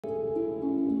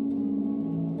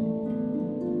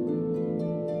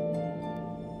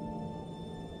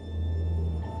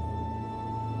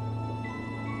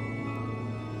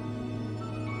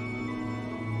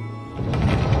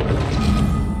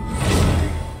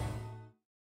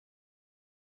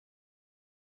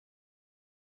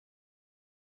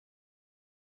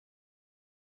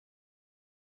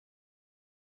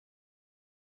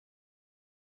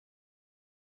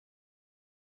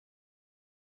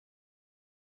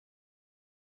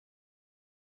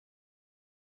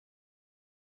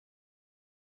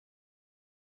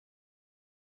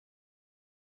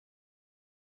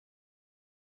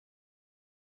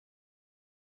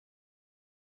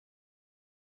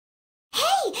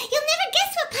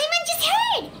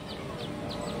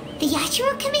The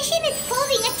Yashiro Commission is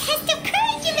holding a Test of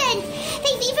Courage event!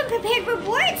 They've even prepared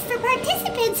rewards for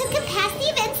participants who can pass the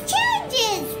event's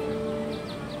challenges!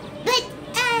 But,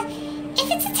 if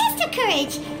it's a Test of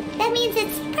Courage, that means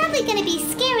it's probably gonna be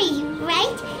scary,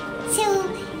 right? So,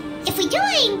 if we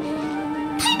join,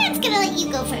 Paimon's gonna let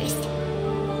you go first.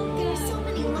 There are so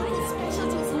many local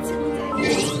specialties in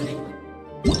Civilization.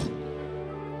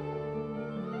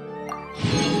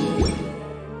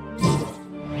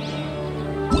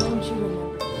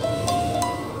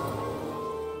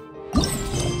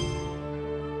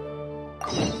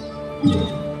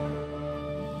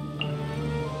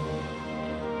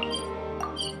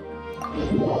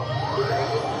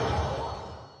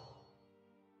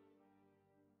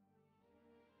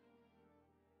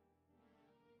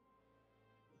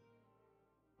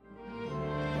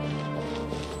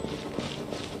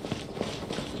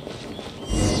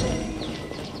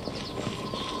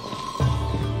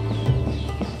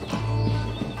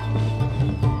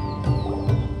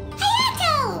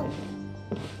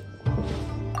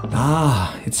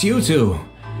 Ah, it's you two.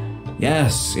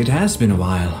 Yes, it has been a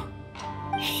while.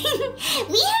 We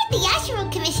heard the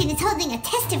Yashiro Commission is holding a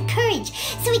Test of Courage,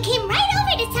 so we came right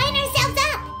over to sign ourselves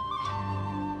up.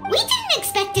 We didn't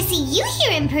expect to see you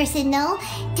here in person, though.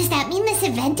 Does that mean this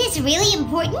event is really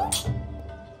important?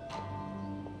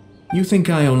 You think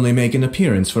I only make an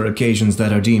appearance for occasions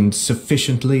that are deemed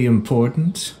sufficiently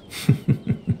important?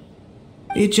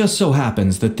 It just so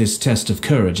happens that this Test of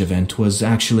Courage event was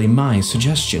actually my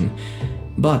suggestion.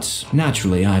 But,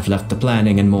 naturally, I've left the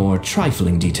planning and more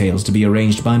trifling details to be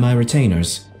arranged by my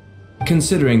retainers.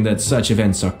 Considering that such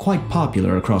events are quite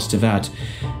popular across Teyvat,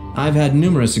 I've had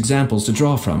numerous examples to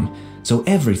draw from, so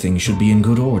everything should be in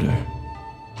good order.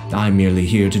 I'm merely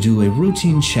here to do a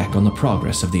routine check on the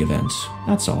progress of the event,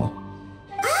 that's all.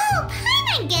 Oh,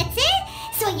 Paimon gets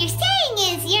it! So what you're saying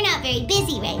is you're not very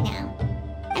busy right now.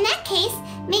 In that case,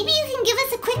 maybe you can give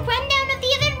us a quick rundown of the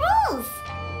event rules.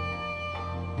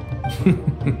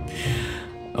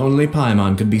 Only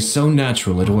Paimon could be so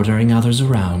natural at ordering others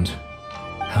around.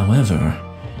 However,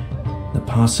 the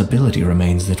possibility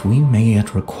remains that we may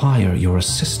yet require your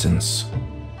assistance.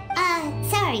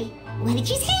 Sorry, what did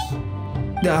you say?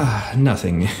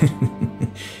 Nothing.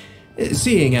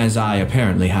 Seeing as I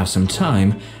apparently have some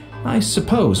time, I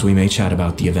suppose we may chat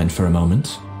about the event for a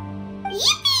moment.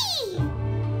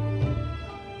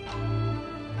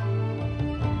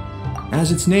 As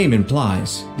its name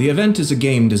implies, the event is a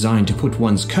game designed to put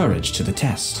one's courage to the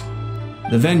test.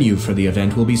 The venue for the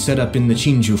event will be set up in the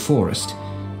Chinju Forest.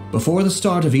 Before the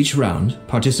start of each round,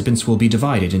 participants will be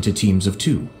divided into teams of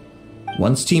 2.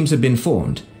 Once teams have been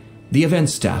formed, the event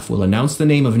staff will announce the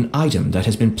name of an item that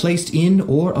has been placed in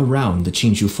or around the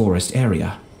Chinju Forest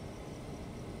area.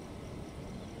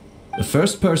 The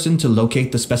first person to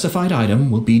locate the specified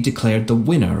item will be declared the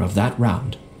winner of that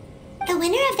round. The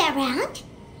winner of that round?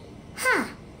 Huh.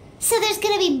 So there's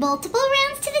gonna be multiple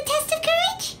rounds to the Test of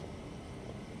Courage?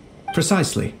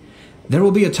 Precisely. There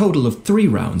will be a total of 3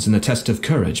 rounds in the Test of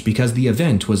Courage because the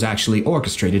event was actually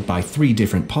orchestrated by 3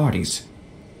 different parties.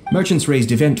 Merchants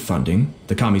raised event funding,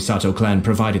 the Kamisato clan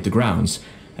provided the grounds,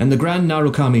 and the Grand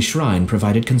Narukami Shrine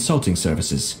provided consulting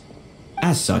services.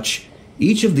 As such,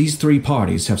 each of these 3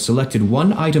 parties have selected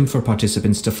one item for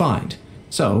participants to find,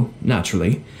 so,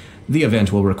 naturally, the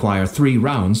event will require 3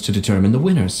 rounds to determine the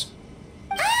winners.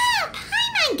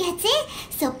 Paimon gets it!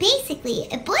 So basically,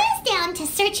 it boils down to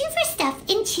searching for stuff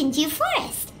in Chinju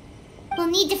Forest. We'll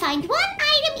need to find 1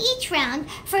 item each round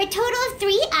for a total of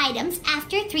 3 items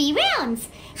after 3 rounds.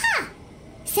 Huh.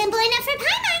 Simple enough for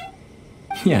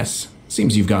Paimon. Yes,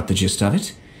 seems you've got the gist of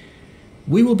it.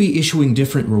 We will be issuing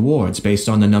different rewards based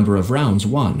on the number of rounds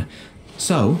won.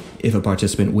 So, if a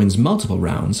participant wins multiple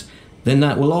rounds, then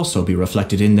that will also be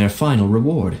reflected in their final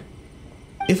reward.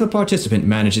 If a participant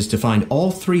manages to find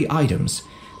all 3 items,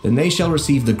 then they shall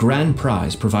receive the grand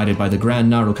prize provided by the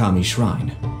Grand Narukami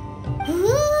Shrine.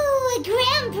 Ooh, a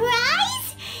grand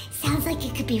prize? Sounds like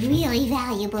it could be really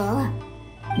valuable.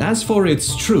 As for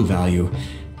its true value,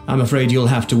 I'm afraid you'll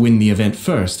have to win the event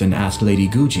first and ask Lady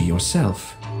Guji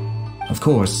yourself. Of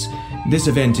course, this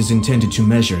event is intended to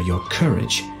measure your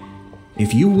courage.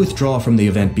 If you withdraw from the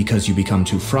event because you become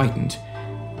too frightened,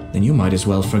 then you might as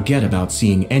well forget about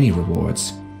seeing any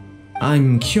rewards.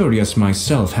 I'm curious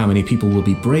myself how many people will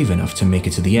be brave enough to make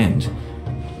it to the end.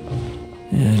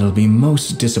 It'll be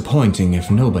most disappointing if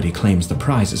nobody claims the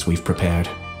prizes we've prepared.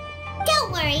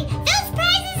 Don't worry, those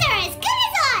prizes are as good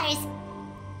as ours!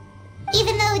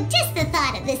 Even though just the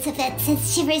thought of this event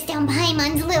sends shivers down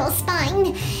Paimon's little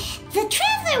spine, the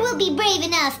Traveler will be brave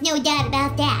enough, no doubt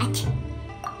about that.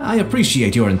 I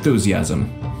appreciate your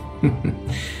enthusiasm.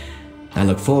 I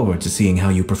look forward to seeing how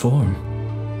you perform.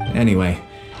 Anyway,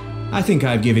 I think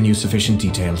I've given you sufficient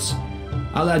details.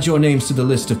 I'll add your names to the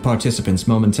list of participants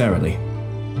momentarily.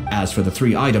 As for the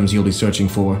 3 items you'll be searching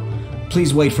for,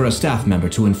 please wait for a staff member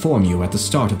to inform you at the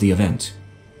start of the event.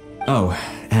 Oh,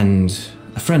 and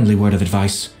a friendly word of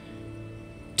advice.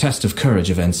 Test of Courage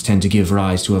events tend to give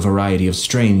rise to a variety of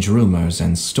strange rumors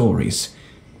and stories.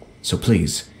 So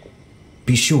please,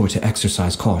 be sure to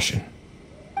exercise caution.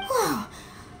 Whoa, what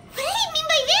do you mean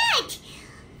by that?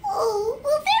 Oh,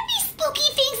 will there be spooky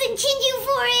things in Chinju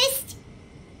Forest?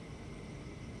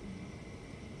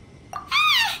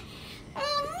 Ah!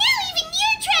 Oh, now even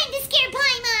you're trying to scare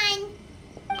Paimon!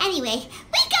 Anyway,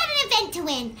 we got an event to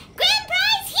win. Grand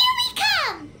prize, here we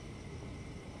come!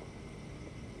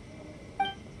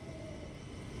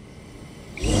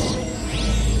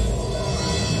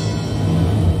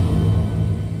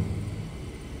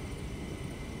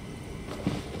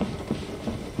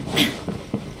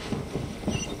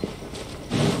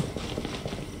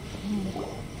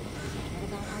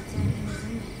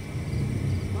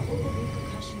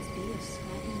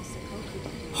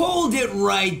 Hold it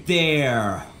right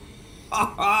there!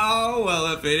 Oh, well,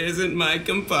 if it isn't my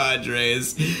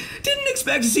compadres. Didn't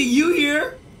expect to see you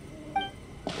here.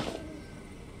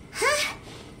 Huh?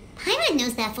 Paimon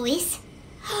knows that voice.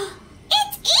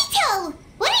 It's Ito!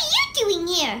 What are you doing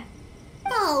here?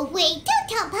 Oh, wait, don't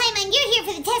tell Paimon you're here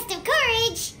for the test of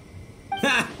courage.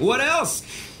 Ha! What else?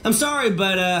 I'm sorry,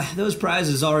 but those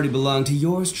prizes already belong to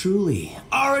yours truly.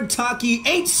 Arataki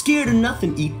ain't scared of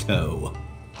nothing, Ito.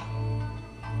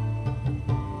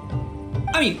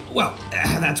 I mean, well,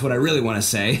 that's what I really want to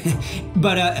say.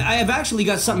 But I have actually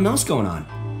got something else going on.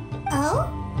 Oh?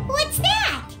 What's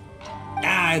that?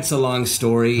 It's a long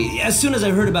story. As soon as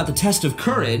I heard about the test of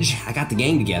courage, I got the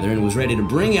gang together and was ready to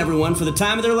bring everyone for the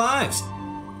time of their lives.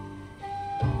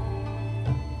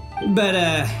 But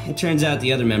it turns out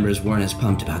the other members weren't as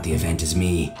pumped about the event as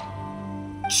me.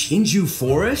 Chinju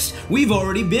Forest? We've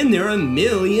already been there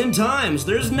 1,000,000 times.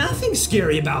 There's nothing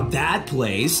scary about that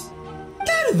place.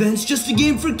 That event's just a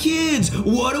game for kids.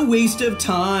 What a waste of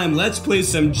time. Let's play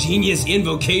some genius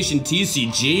invocation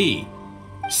TCG.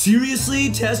 Seriously,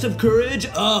 test of courage?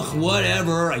 Ugh,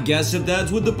 whatever. I guess if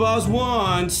that's what the boss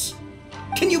wants.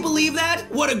 Can you believe that?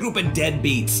 What a group of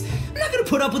deadbeats. I'm not gonna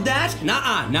put up with that.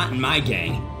 Nuh-uh, not in my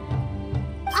gang.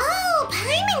 Oh,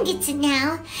 Paimon gets it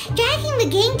now. Dragging the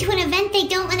gang to an event they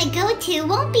don't want to go to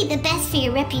won't be the best for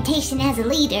your reputation as a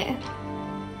leader.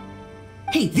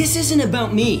 Hey, this isn't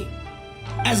about me.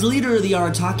 As leader of the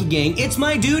Arataki gang, it's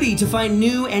my duty to find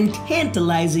new and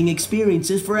tantalizing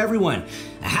experiences for everyone.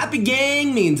 A happy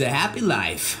gang means a happy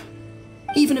life.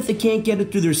 Even if they can't get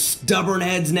it through their stubborn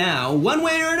heads now, one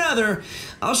way or another,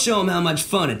 I'll show them how much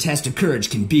fun a test of courage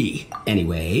can be.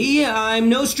 Anyway, I'm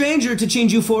no stranger to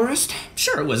Chinju Forest.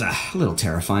 Sure, it was a little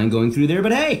terrifying going through there,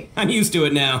 but hey, I'm used to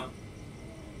it now.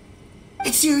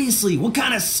 Hey, seriously, what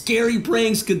kind of scary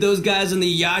pranks could those guys in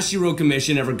the Yashiro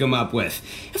Commission ever come up with?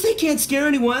 If they can't scare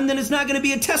anyone, then it's not going to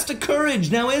be a test of courage,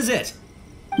 now is it?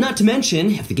 Not to mention,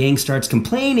 if the gang starts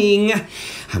complaining,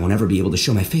 I won't ever be able to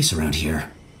show my face around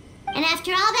here. And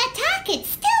after all that talk, it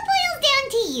still boils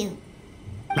down to you.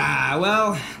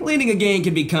 Well, leading a gang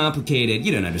can be complicated,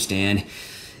 you don't understand.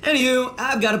 Anywho,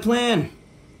 I've got a plan.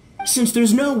 Since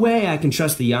there's no way I can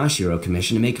trust the Yashiro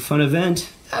Commission to make a fun event,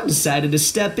 I've decided to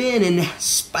step in and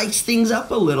spice things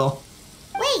up a little.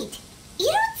 Wait, you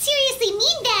don't seriously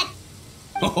mean that?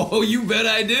 Oh, you bet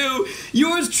I do.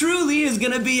 Yours truly is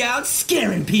gonna be out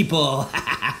scaring people.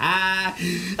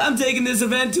 I'm taking this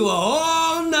event to a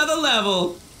whole nother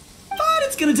level. But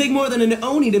it's gonna take more than an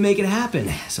Oni to make it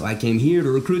happen, so I came here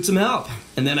to recruit some help.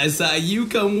 And then I saw you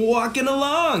come walking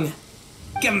along.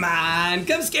 Come on,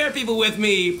 come scare people with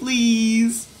me,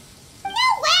 please. No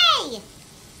way!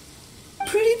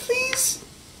 Pretty please?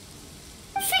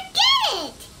 Forget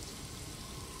it!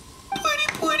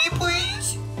 Pretty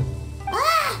please?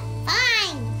 Ah,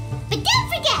 fine. But don't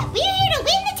forget, we're here to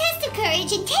win the test of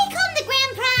courage and take home the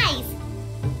grand prize.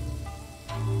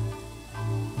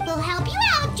 We'll help you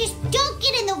out, just don't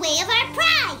get in the way of our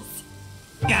prize.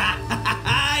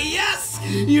 Yes!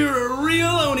 You're a real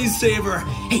Oni saver.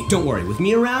 Hey, don't worry, with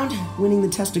me around, winning the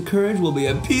test of courage will be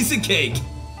a piece of cake.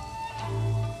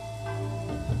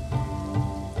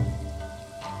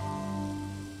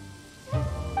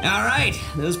 All right,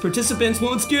 those participants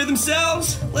won't scare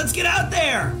themselves. Let's get out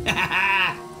there.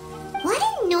 What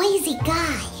a noisy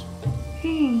guy.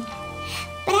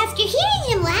 But after hearing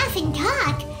him laugh and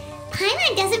talk,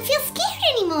 Paimon doesn't feel scared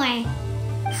anymore.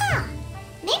 Huh.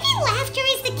 Maybe laughter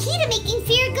is the key to making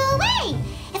fear go away.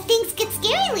 If things get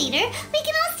scary later, we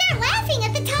can all start laughing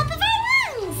at the top of our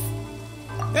lungs.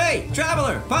 Hey,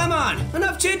 Traveler, Paimon,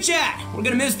 enough chit-chat. We're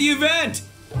gonna miss the event.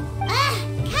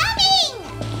 Coming!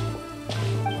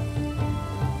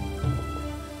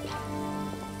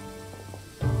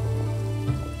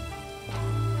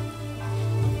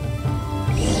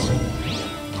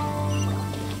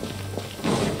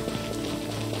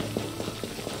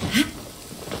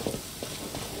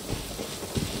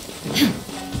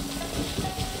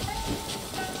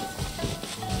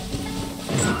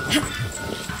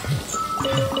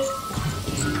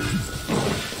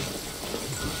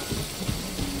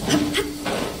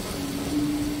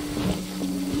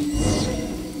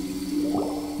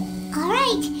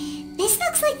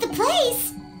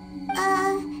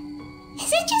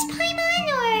 Is it just Paimon,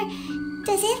 or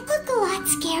does it look a lot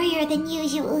scarier than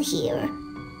usual here?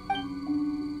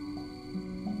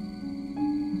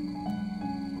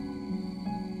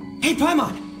 Hey,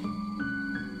 Paimon!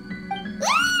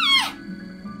 Ah!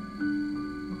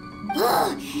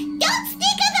 Oh, don't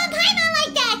speak about Paimon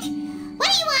like that! What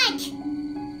do you want?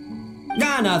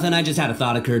 Nothing. I just had a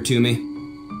thought occur to me.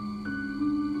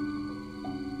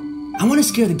 I want to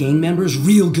scare the gang members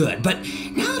real good, but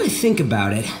now that I think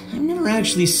about it, I've never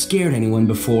actually scared anyone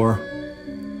before.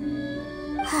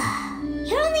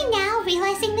 You're only now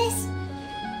realizing this?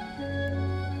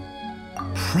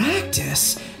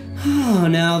 Practice? Oh,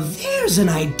 now there's an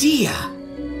idea.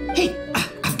 Hey,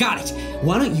 I've got it.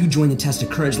 Why don't you join the test of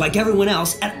courage like everyone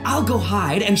else, and I'll go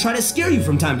hide and try to scare you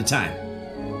from time to time.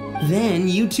 Then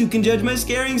you two can judge my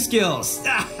scaring skills.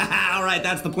 All right,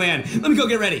 that's the plan. Let me go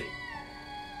get ready.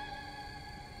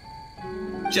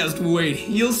 Just wait.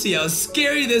 You'll see how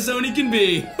scary this Oni can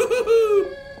be. And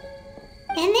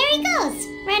there he goes,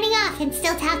 running off and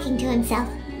still talking to himself.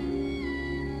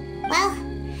 Well,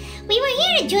 we were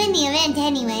here to join the event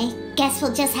anyway. Guess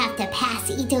we'll just have to pass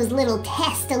Ito's little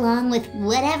test along with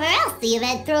whatever else the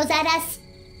event throws at us.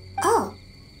 Oh,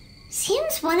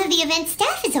 seems one of the event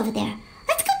staff is over there.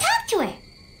 Let's go talk to her.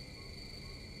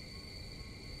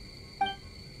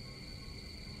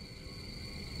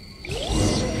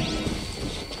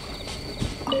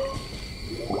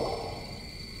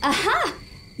 Aha!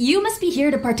 You must be here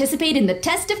to participate in the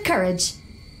test of courage.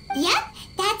 Yep,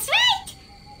 that's right.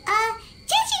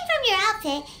 Judging from your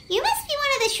outfit, you must be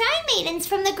one of the shrine maidens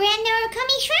from the Grand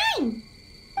Narukami Shrine.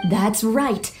 That's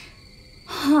right.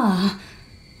 Huh.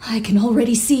 I can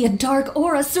already see a dark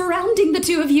aura surrounding the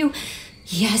two of you.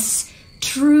 Yes,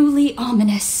 truly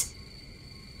ominous.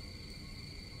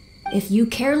 If you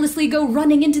carelessly go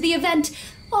running into the event,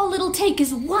 all it'll take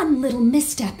is one little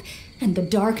misstep, and the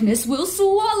darkness will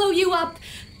swallow you up.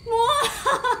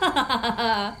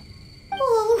 Whoa,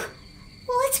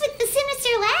 what's with the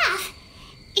sinister laugh?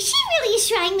 Is she really a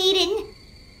shrine maiden?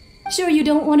 Sure you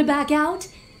don't want to back out?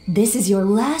 This is your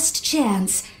last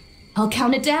chance. I'll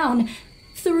count it down.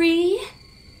 3,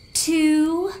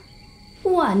 2,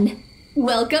 1.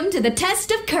 Welcome to the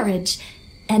test of courage.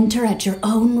 Enter at your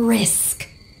own risk.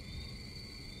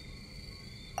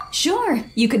 Sure,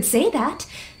 you could say that.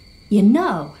 You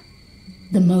know,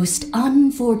 the most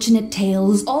unfortunate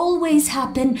tales always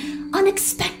happen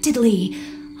unexpectedly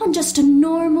on just a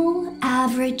normal,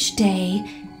 average day.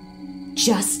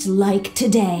 Just like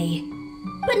today.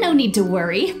 But no need to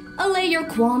worry. Allay your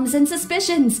qualms and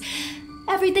suspicions.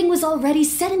 Everything was already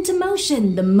set into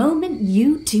motion the moment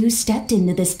you two stepped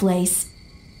into this place.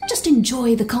 Just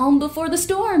enjoy the calm before the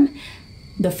storm.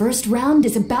 The first round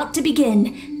is about to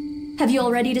begin. Have you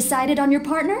already decided on your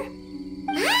partner?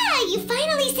 You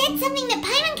finally said something that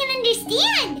Paimon can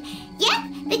understand. Yep,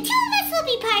 the two of us will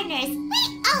be partners. We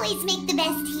always make the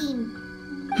best team.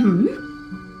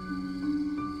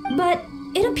 But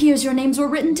it appears your names were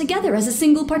written together as a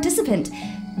single participant,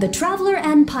 the Traveler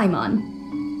and Paimon.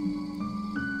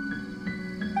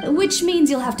 Which means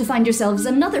you'll have to find yourselves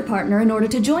another partner in order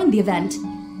to join the event.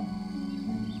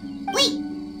 Wait,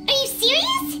 are you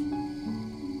serious?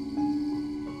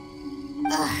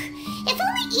 Ugh, if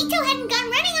only Ito hadn't gone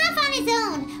running off on his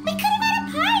own, we could have had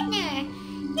a partner.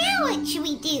 Now what should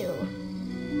we do?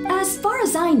 As far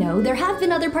as I know, there have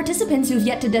been other participants who've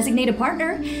yet to designate a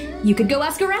partner. You could go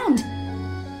ask around.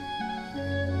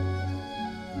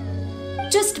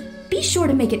 Just be sure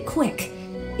to make it quick.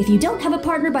 If you don't have a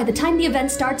partner by the time the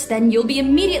event starts, then you'll be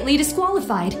immediately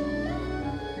disqualified.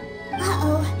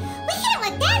 Uh-oh, we can't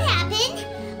let that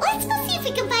happen. Let's go see if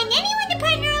we can find anyone to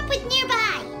partner up with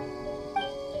nearby.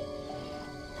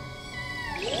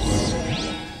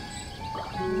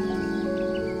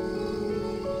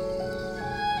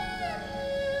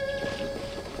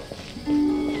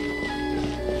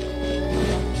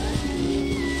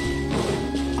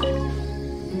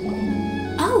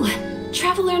 Oh,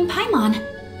 Traveler and Paimon.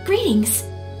 Greetings.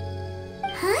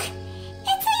 Huh?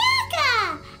 It's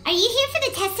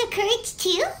test of courage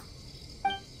too?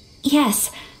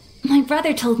 Yes, my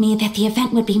brother told me that the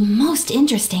event would be most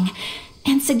interesting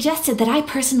and suggested that I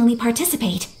personally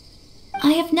participate.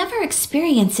 I have never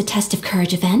experienced a test of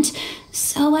courage event,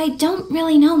 so I don't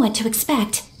really know what to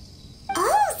expect.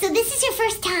 Oh, so this is your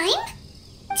first time?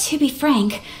 To be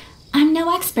frank, I'm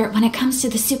no expert when it comes to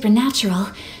the supernatural.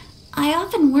 I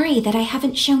often worry that I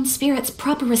haven't shown spirits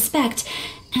proper respect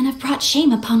and have brought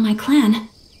shame upon my clan.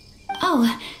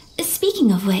 Oh,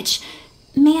 speaking of which,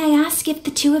 may I ask if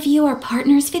the two of you are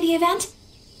partners for the event?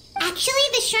 Actually,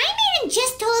 the Shrine Maiden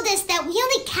just told us that we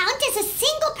only count as a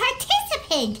single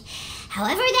participant.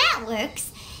 However that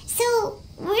works. So,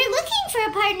 we're looking for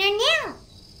a partner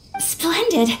now.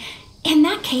 Splendid. In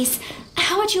that case,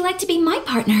 how would you like to be my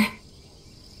partner?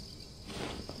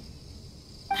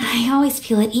 I always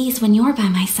feel at ease when you're by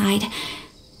my side.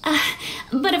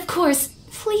 But of course,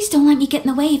 please don't let me get in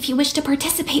the way if you wish to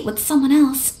participate with someone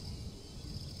else.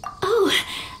 Oh,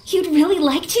 you'd really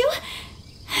like to?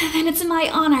 Then it's my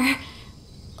honor.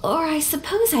 Or I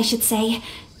suppose I should say,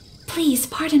 please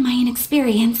pardon my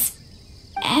inexperience.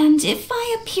 And if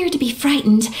I appear to be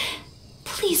frightened,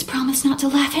 please promise not to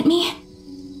laugh at me.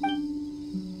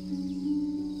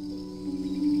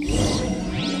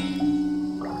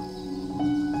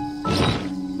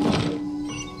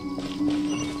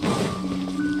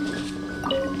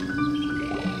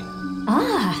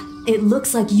 It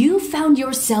looks like you found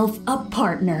yourself a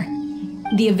partner.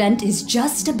 The event is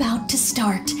just about to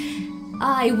start.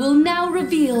 I will now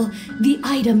reveal the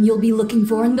item you'll be looking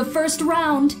for in the first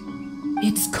round.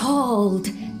 It's called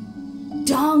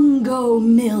Dango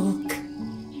Milk.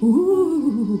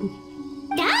 Ooh.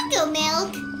 Dango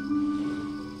Milk?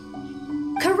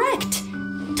 Correct.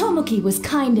 Tomoki was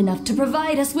kind enough to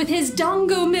provide us with his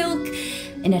Dango Milk,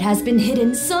 and it has been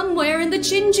hidden somewhere in the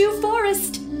Chinju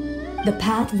forest. The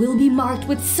path will be marked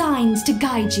with signs to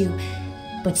guide you,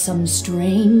 but some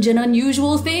strange and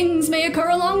unusual things may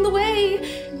occur along the way.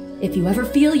 If you ever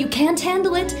feel you can't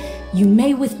handle it, you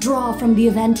may withdraw from the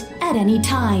event at any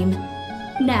time.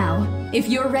 Now, if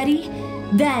you're ready,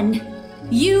 then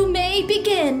you may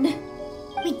begin.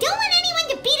 We don't want anyone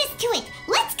to beat us to it.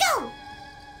 Let's go!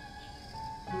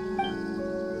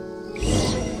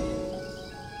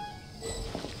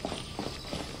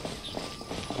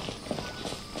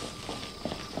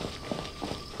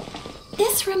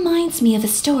 This reminds me of a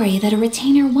story that a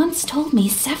retainer once told me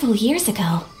several years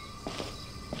ago.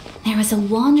 There was a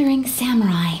wandering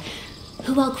samurai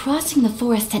who, while crossing the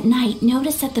forest at night,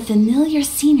 noticed that the familiar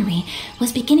scenery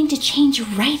was beginning to change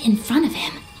right in front of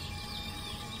him.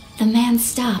 The man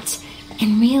stopped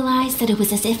and realized that it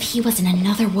was as if he was in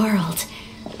another world.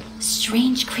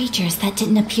 Strange creatures that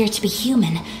didn't appear to be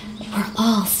human were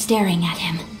all staring at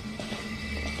him.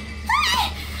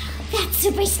 Ah, that's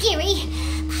super scary.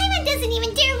 Paimon doesn't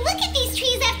even dare look at these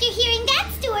trees after hearing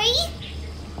that story.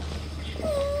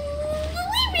 Will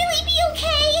we really be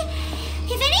okay?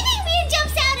 If anything weird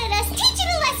jumps out at us, teach it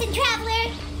a lesson, Traveler!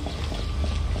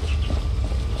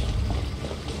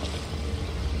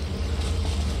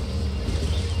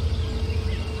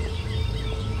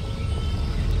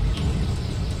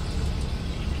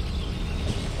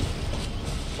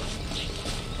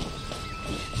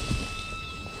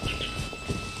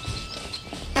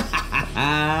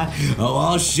 Oh,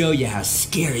 I'll show you how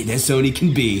scary this Oni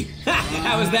can be.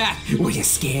 How was that? Were you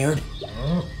scared?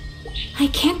 I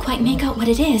can't quite make out what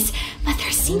it is, but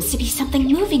there seems to be something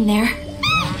moving there.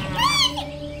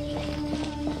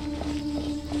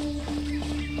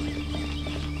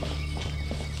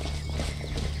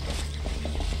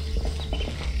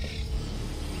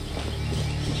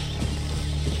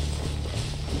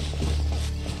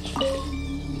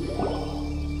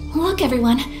 Look,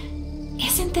 everyone.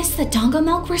 Isn't this the Dango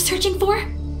Milk we're searching for?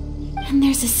 And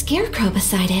there's a scarecrow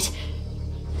beside it.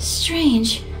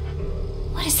 Strange.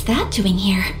 What is that doing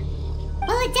here?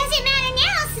 Well, it doesn't matter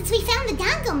now since we found the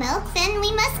Dango Milk, then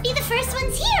we must be the first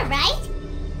ones here, right?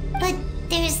 But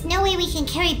there's no way we can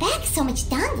carry back so much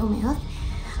Dango Milk.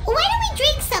 Why don't we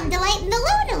drink some to lighten the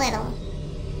load a little?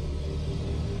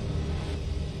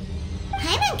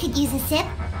 Paimon could use a sip.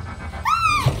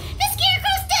 Ah! The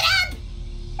scarecrow stood up!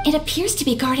 It appears to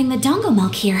be guarding the Dango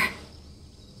Milk here.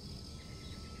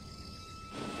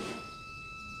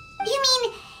 You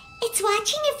mean it's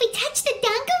watching if we touch the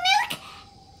Dango Milk?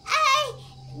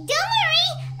 Don't worry.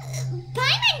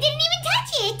 Paimon didn't even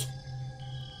touch it.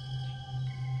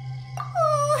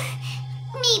 Oh,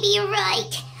 maybe you're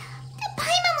right.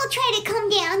 Paimon will try to calm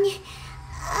down.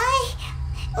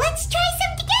 Let's try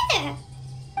some together.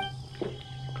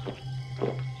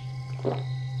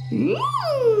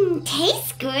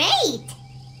 Tastes great.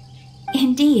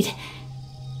 Indeed.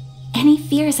 Any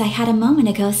fears I had a moment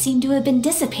ago seem to have been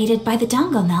dissipated by the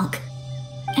dango milk.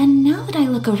 And now that I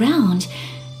look around,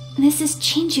 this is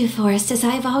Chinju Forest as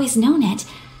I've always known it.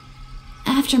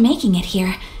 After making it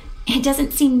here, it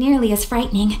doesn't seem nearly as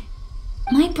frightening.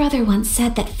 My brother once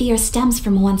said that fear stems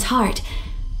from one's heart,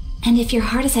 and if your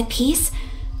heart is at peace,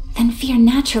 then fear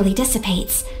naturally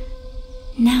dissipates.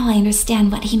 Now I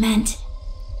understand what he meant.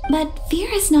 But fear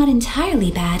is not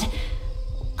entirely bad.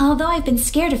 Although I've been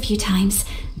scared a few times,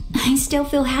 I still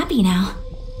feel happy now.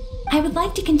 I would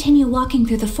like to continue walking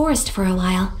through the forest for a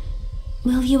while.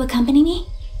 Will you accompany me?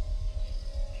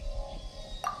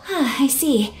 Ah, I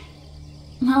see.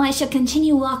 Well, I shall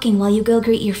continue walking while you go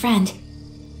greet your friend.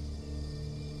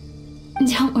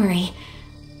 Don't worry.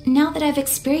 Now that I've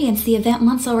experienced the event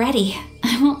once already,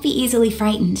 I won't be easily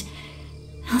frightened.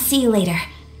 I'll see you later.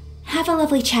 Have a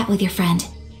lovely chat with your friend.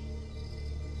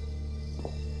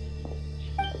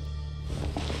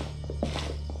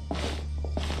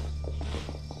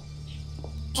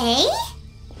 Eh?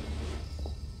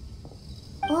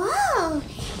 Whoa,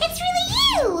 it's really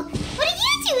you! What are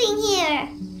you doing here?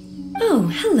 Oh,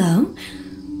 hello.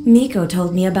 Miko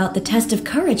told me about the Test of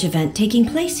Courage event taking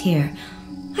place here.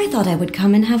 I thought I would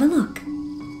come and have a look.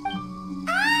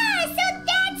 Ah, so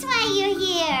that's why you're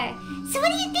here! So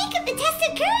what do you think of the Test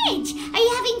of Courage? Are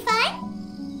you having fun?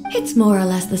 It's more or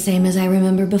less the same as I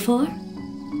remember before.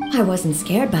 I wasn't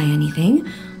scared by anything,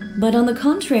 but on the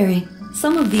contrary,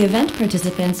 some of the event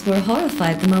participants were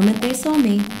horrified the moment they saw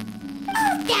me.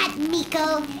 Oh, that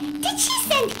Miko! Did she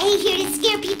send A here to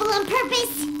scare people on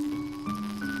purpose?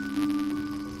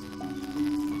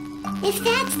 If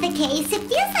that's the case, it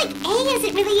feels like A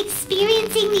isn't really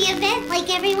experiencing the event like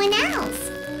everyone else.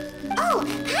 Oh,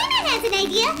 Paimon has an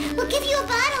idea. We'll give you a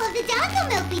bottle of the dango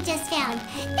milk we just found.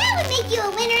 That would make you a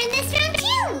winner in this round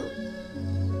too.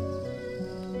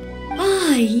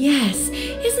 Ah, yes.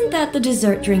 Isn't that the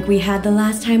dessert drink we had the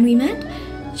last time we met?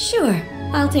 Sure,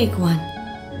 I'll take one.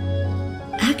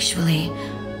 Actually,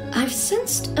 I've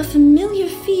sensed a familiar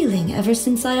feeling ever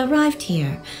since I arrived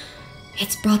here.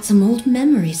 It's brought some old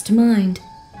memories to mind.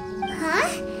 Huh?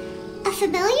 A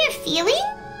familiar feeling?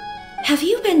 Have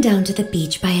you been down to the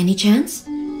beach by any chance?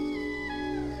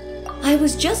 I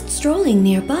was just strolling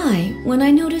nearby when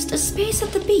I noticed a space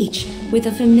at the beach with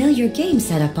a familiar game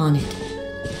set up on it.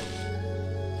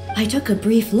 I took a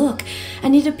brief look,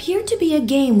 and it appeared to be a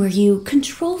game where you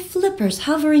control flippers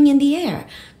hovering in the air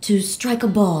to strike a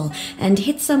ball and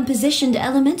hit some positioned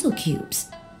elemental cubes.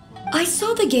 I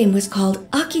saw the game was called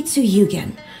Akitsu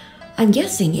Yugen. I'm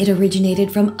guessing it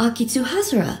originated from Akitsu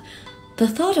Hazura. The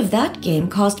thought of that game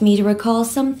caused me to recall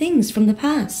some things from the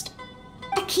past.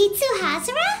 Akitsu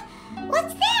Hazura?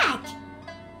 What's that?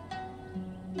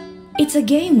 It's a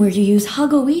game where you use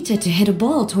Hagoita to hit a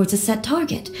ball towards a set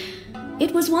target.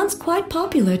 It was once quite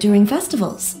popular during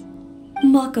festivals.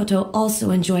 Makoto also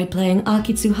enjoyed playing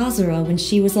Akitsu Hazura when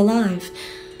she was alive.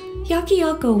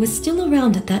 Yakiako was still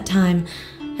around at that time,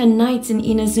 and nights in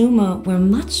Inazuma were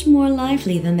much more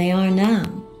lively than they are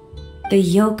now. The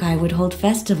yokai would hold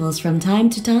festivals from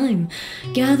time to time,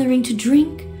 gathering to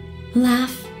drink,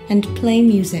 laugh, and play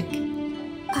music.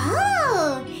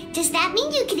 Oh, does that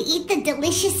mean you could eat the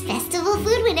delicious festival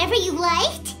food whenever you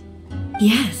liked?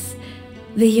 Yes,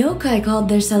 the yokai called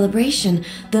their celebration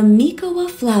the Mikowa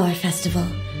Flower Festival.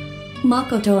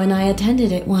 Makoto and I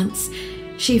attended it once.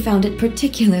 She found it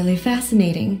particularly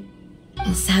fascinating.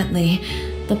 Sadly,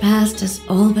 the past has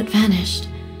all but vanished.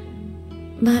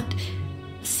 But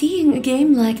seeing a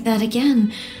game like that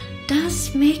again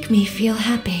does make me feel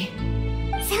happy.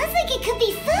 Sounds like it could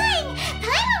be fun!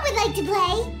 Paimon would like to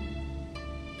play!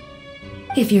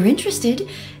 If you're interested,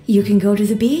 you can go to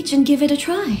the beach and give it a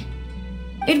try.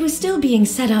 It was still being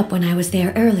set up when I was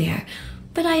there earlier,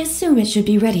 but I assume it should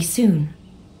be ready soon.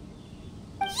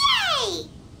 Yay!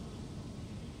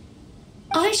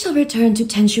 I shall return to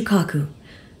Tenshukaku.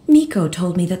 Miko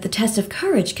told me that the test of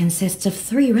courage consists of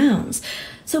 3 rounds,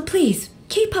 so please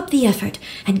keep up the effort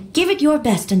and give it your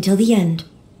best until the end.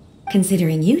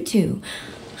 Considering you two,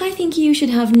 I think you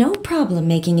should have no problem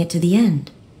making it to the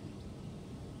end.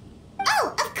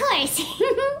 Oh, of course!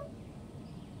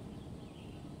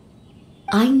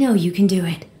 I know you can do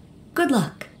it. Good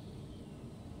luck.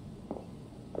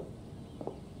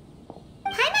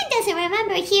 Paimon doesn't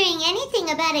remember hearing anything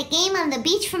about a game on the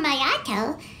beach from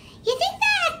Ayato. You think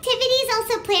that activity is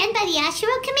also planned by the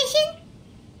Ashiro Commission?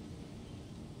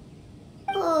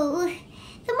 Oh,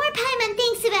 the more Paimon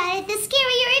thinks about it, the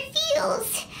scarier it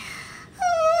feels.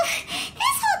 Oh,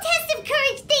 this whole test of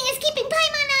courage thing is keeping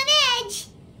Paimon on edge.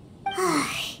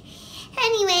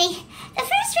 Anyway, the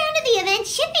first round of the event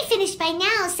should be finished by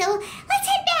now, so let's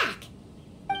head back.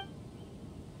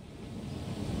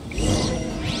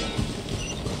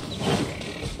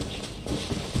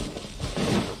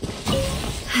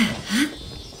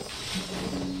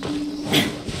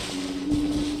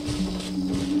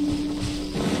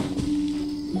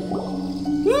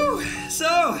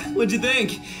 What'd you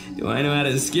think? Do I know how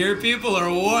to scare people or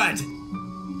what? What'd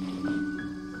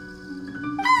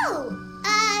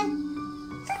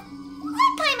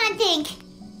Paimon think?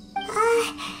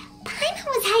 Paimon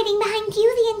was hiding behind you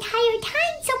the entire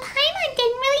time, so Paimon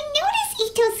didn't really notice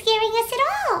Ito scaring us at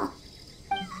all.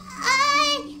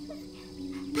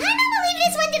 Paimon will leave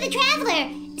this one to the Traveler.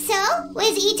 So,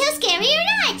 was Ito scary or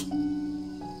not?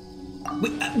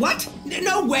 Wait, what?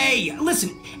 No way!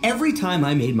 Listen, every time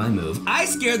I made my move, I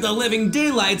scared the living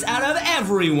daylights out of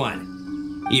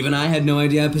everyone. Even I had no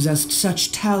idea I possessed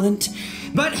such talent.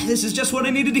 But this is just what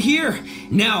I needed to hear.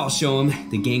 Now I'll show them.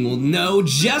 The gang will know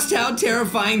just how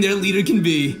terrifying their leader can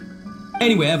be.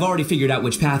 Anyway, I've already figured out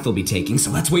which path they'll be taking,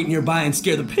 so let's wait nearby and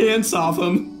scare the pants off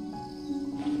them.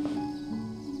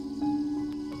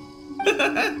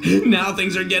 Now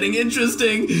things are getting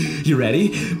interesting. You ready?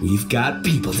 We've got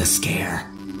people to scare.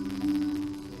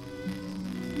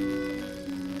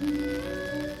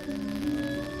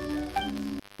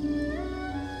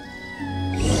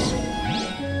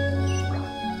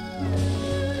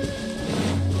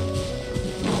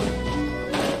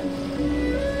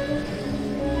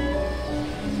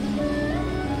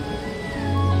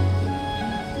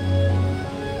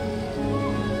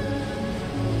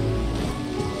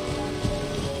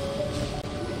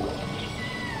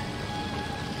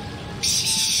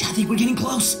 I think we're getting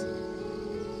close.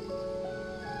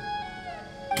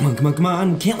 Come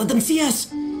on. Can't let them see us.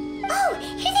 Oh,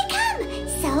 here they come.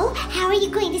 So, how are you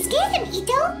going to scare them,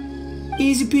 Ito?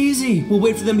 Easy peasy. We'll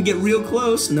wait for them to get real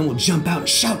close, and then we'll jump out and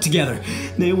shout together.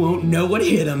 They won't know what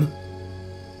hit them.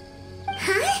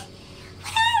 Huh?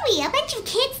 What are we, a bunch of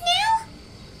kids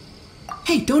now?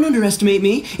 Hey, don't underestimate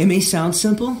me. It may sound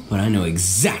simple, but I know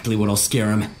exactly what'll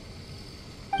scare them.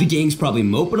 The gang's probably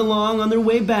moping along on their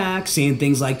way back, saying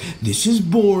things like, "This is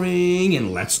boring,"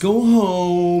 and "Let's go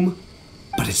home."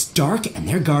 But it's dark and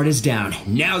their guard is down.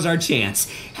 Now's our chance.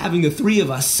 Having the three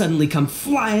of us suddenly come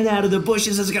flying out of the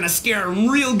bushes is gonna scare them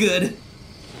real good.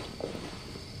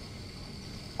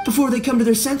 Before they come to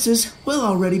their senses, we'll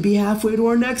already be halfway to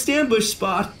our next ambush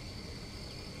spot.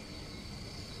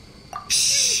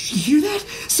 Shh, you hear that?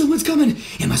 Someone's coming.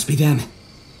 It must be them.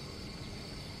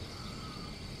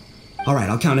 All right,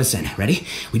 I'll count us in. Ready?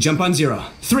 We jump on 0.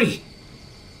 3,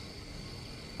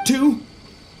 2,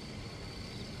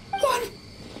 1.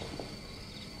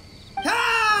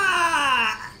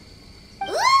 Ah!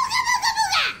 Ooga booga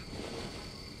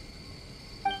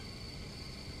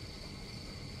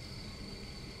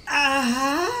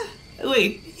booga!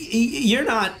 Wait, you're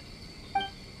not...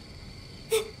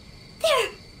 They're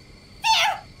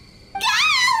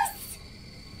ghosts!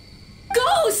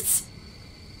 Ghosts!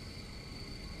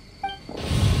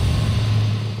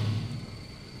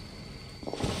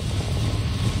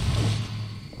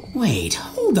 Wait,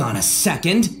 hold on a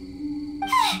second. Did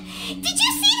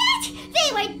you see that? They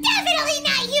were definitely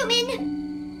not human!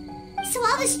 So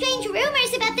all the strange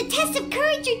rumors about the test of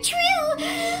courage are true. Oh,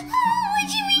 what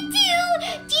should we do?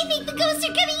 Do you think the ghosts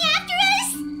are coming after us?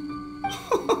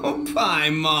 Oh,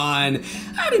 Paimon.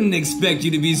 I didn't expect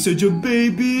you to be such a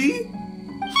baby.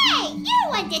 Hey, you're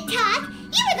one to talk.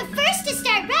 You were the first to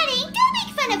start running. Don't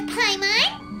make fun of Paimon.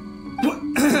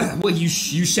 Well,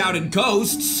 you shouted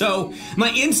ghosts, so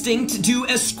my instinct to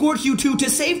escort you two to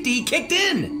safety kicked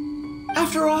in.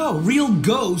 After all, real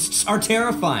ghosts are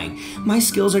terrifying. My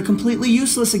skills are completely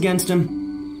useless against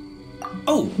them.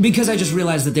 Oh, because I just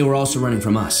realized that they were also running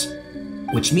from us.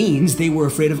 Which means they were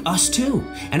afraid of us too.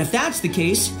 And if that's the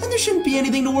case, then there shouldn't be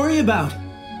anything to worry about.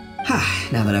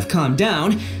 Now that I've calmed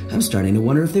down, I'm starting to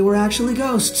wonder if they were actually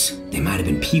ghosts. They might have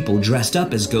been people dressed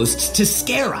up as ghosts to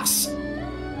scare us.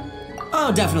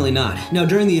 Oh, definitely not. No,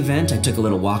 during the event, I took a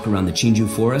little walk around the Chinju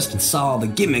forest and saw all the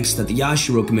gimmicks that the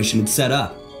Yashiro Commission had set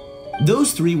up.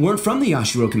 Those three weren't from the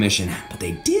Yashiro Commission, but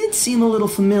they did seem a little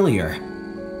familiar.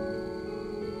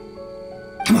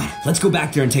 Come on, let's go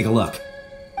back there and take a look.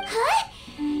 Huh?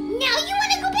 Now you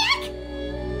want to go back?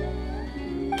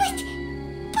 But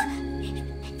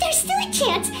there's still a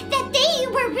chance that they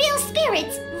were real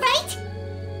spirits, right?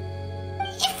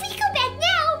 If we go back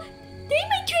now, they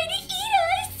might try to eat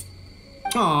us.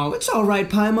 Oh, it's all right,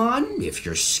 Paimon. If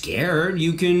you're scared,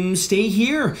 you can stay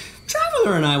here.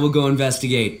 Traveler and I will go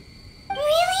investigate.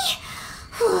 Really?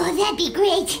 Oh, that'd be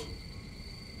great.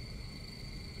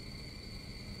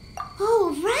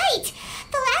 Oh, right.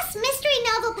 The last mystery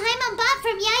novel Paimon bought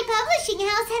from Yai Publishing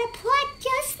House had a plot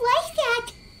just like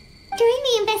that. During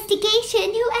the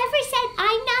investigation, whoever said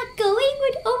I'm not going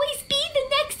would always be the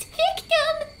next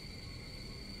victim.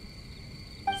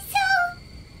 So,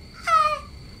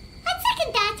 on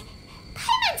second thought,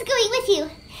 Paimon's going with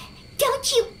you. Don't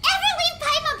you ever leave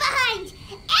Paimon behind!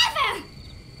 Ever!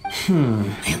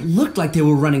 It looked like they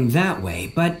were running that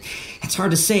way, but it's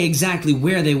hard to say exactly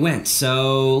where they went,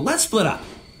 so let's split up.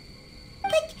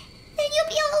 But then you'll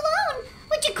be all alone,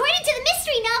 which according to the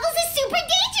mystery novels is super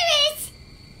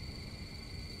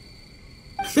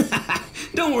dangerous.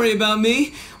 Don't worry about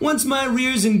me. Once my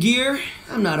rear's in gear,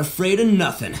 I'm not afraid of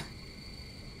nothing.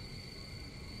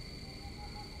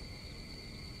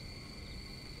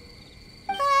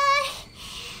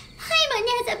 Paimon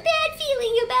has a bad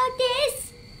feeling about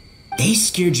this. They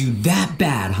scared you that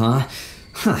bad, huh?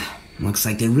 Looks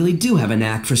like they really do have a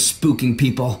knack for spooking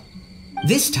people.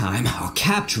 This time, I'll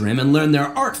capture him and learn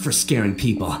their art for scaring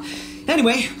people.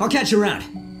 Anyway, I'll catch you around.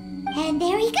 And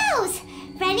there he goes,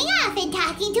 running off and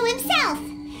talking to himself.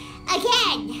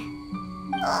 Again.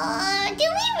 Do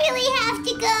we really have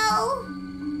to go?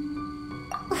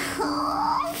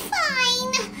 Oh,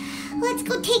 fine. Let's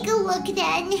go take a look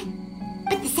then.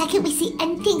 But the second we see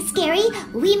anything scary,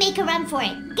 we make a run for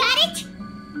it. Got it?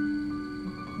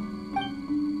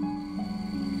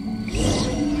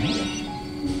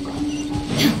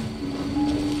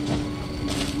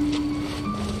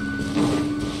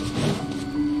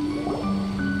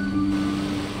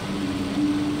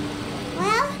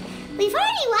 Well, we've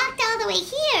already walked all the way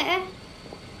here.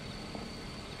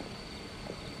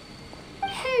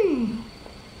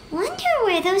 Wonder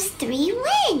where those three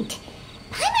went.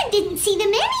 Paimon didn't see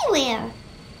them anywhere.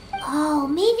 Oh,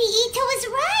 maybe Ito was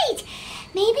right.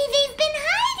 Maybe they've been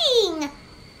hiding.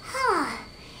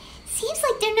 Seems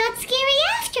like they're not scary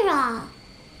after all.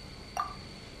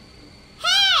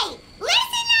 Hey,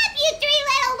 listen up, you three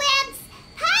little wimps.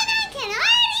 Paimon can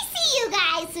already see you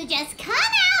guys, so just come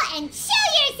out and show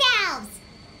yourselves.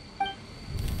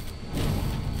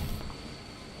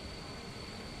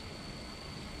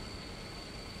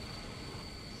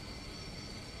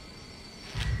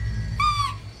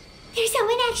 There's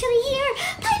someone actually here.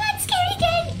 Paimon's scared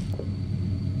again.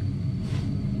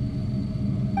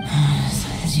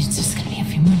 It's just gonna be a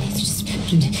few minutes. Just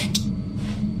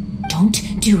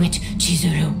don't do it,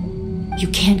 Chizuru. You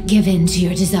can't give in to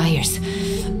your desires.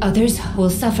 Others will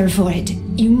suffer for it.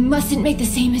 You mustn't make the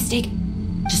same mistake.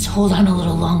 Just hold on a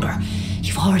little longer.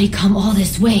 You've already come all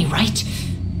this way, right?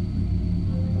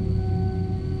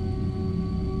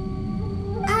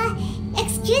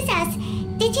 Excuse us.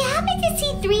 Did you happen to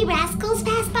see three rascals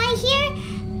pass by here?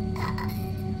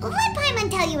 Let Paimon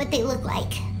tell you what they look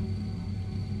like.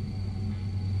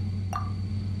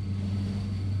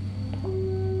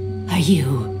 Are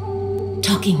you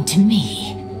talking to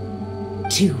me?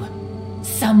 To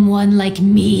someone like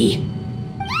me?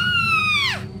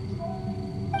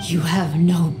 You have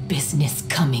no business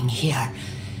coming here.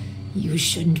 You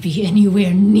shouldn't be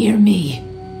anywhere near me.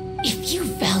 If you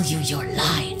value your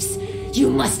lives, you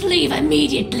must leave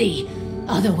immediately.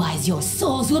 Otherwise, your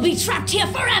souls will be trapped here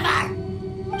forever.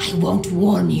 I won't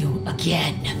warn you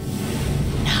again.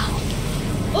 Now,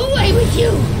 away with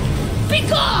you! Be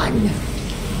gone!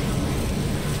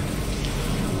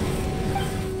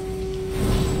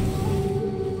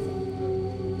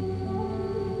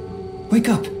 Wake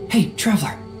up! Hey,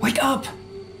 traveler, wake up!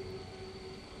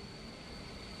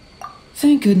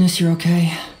 Thank goodness you're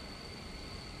okay.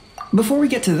 Before we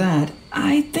get to that,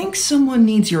 I think someone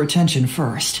needs your attention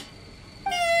first.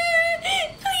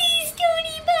 Please don't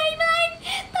eat Paimon.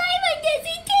 Paimon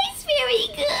doesn't taste very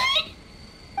good.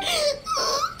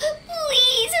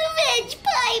 Please avenge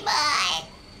Paimon.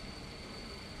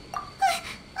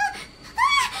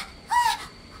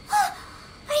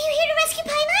 Are you here to rescue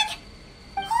Paimon?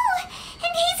 Oh,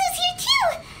 and Hazel's here too.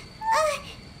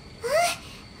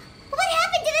 What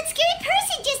happened to that scary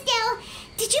person just now?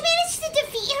 Did you manage to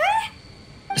defeat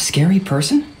her? Scary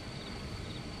person?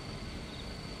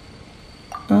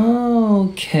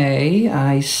 Okay,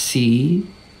 I see.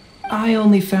 I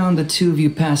only found the two of you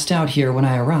passed out here when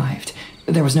I arrived.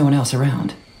 There was no one else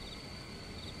around.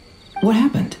 What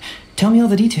happened? Tell me all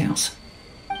the details.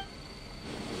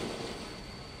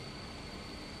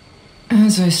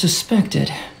 As I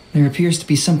suspected, there appears to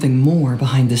be something more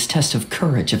behind this test of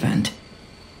courage event.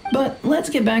 But let's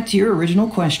get back to your original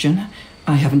question.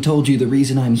 I haven't told you the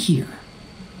reason I'm here.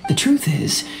 The truth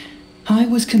is, I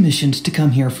was commissioned to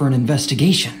come here for an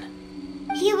investigation.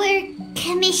 You were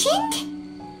commissioned?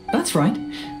 That's right.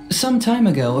 Some time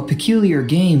ago, a peculiar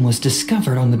game was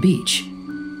discovered on the beach.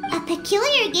 A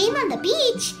peculiar game on the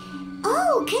beach?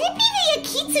 Oh, could it be the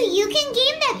Akitsu Yugen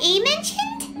game that A mentioned?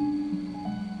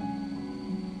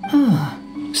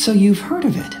 So you've heard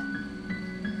of it.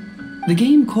 The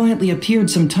game quietly appeared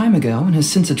some time ago and has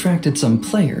since attracted some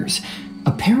players.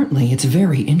 Apparently, it's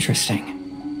very interesting.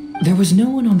 There was no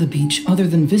one on the beach other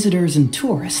than visitors and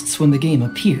tourists when the game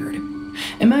appeared.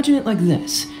 Imagine it like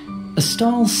this. a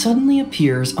stall suddenly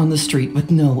appears on the street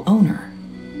with no owner.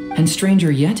 And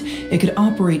stranger yet, it could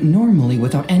operate normally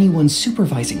without anyone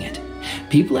supervising it.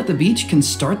 People at the beach can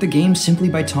start the game simply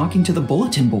by talking to the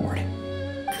bulletin board.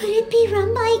 Could it be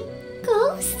run by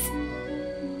ghosts?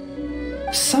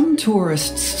 Some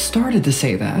tourists started to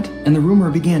say that, and the rumor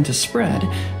began to spread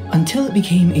until it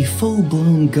became a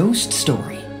full-blown ghost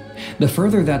story. The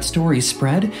further that story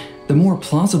spread, the more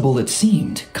plausible it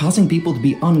seemed, causing people to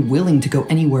be unwilling to go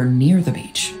anywhere near the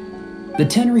beach. The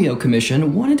Tenryo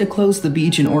Commission wanted to close the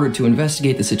beach in order to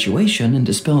investigate the situation and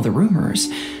dispel the rumors,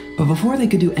 but before they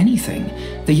could do anything,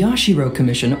 the Yashiro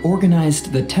Commission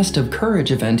organized the Test of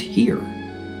Courage event here.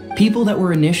 People that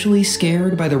were initially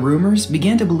scared by the rumors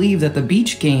began to believe that the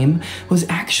beach game was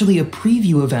actually a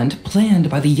preview event planned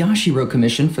by the Yashiro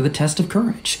Commission for the Test of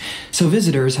Courage, so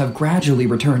visitors have gradually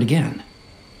returned again.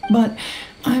 But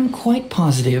I'm quite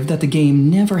positive that the game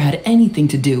never had anything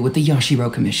to do with the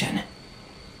Yashiro Commission.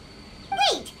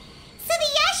 Wait, so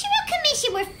the Yashiro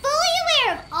Commission were fully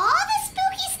aware of all the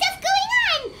spooky stuff going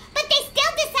on, but they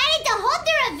still decided to hold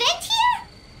their event here?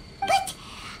 But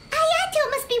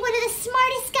Ayato must be one of the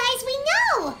smartest guys we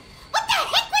know. What the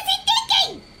heck was he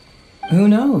thinking? Who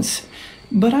knows?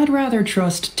 But I'd rather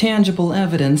trust tangible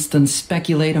evidence than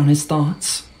speculate on his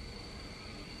thoughts.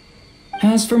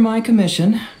 As for my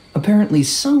commission, apparently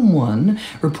someone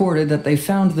reported that they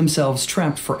found themselves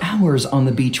trapped for hours on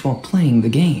the beach while playing the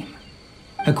game.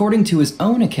 According to his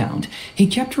own account, he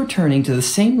kept returning to the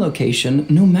same location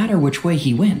no matter which way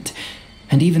he went,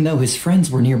 and even though his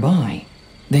friends were nearby,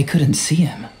 they couldn't see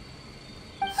him.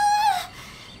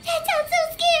 That sounds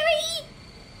so scary.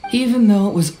 Even though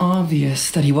it was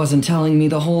obvious that he wasn't telling me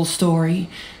the whole story,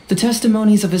 the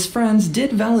testimonies of his friends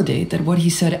did validate that what he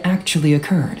said actually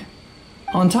occurred.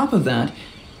 On top of that,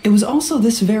 it was also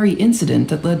this very incident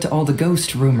that led to all the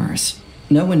ghost rumors.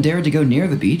 No one dared to go near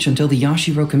the beach until the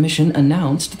Yashiro Commission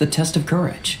announced the Test of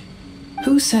Courage.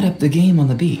 Who set up the game on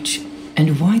the beach,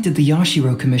 and why did the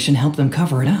Yashiro Commission help them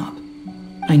cover it up?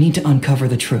 I need to uncover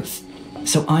the truth,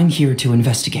 so I'm here to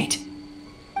investigate.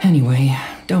 Anyway,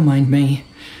 don't mind me.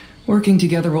 Working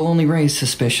together will only raise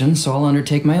suspicion, so I'll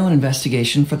undertake my own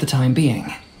investigation for the time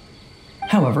being.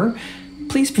 However,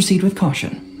 please proceed with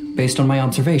caution. Based on my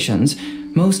observations,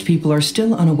 most people are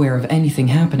still unaware of anything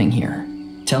happening here.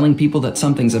 Telling people that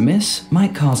something's amiss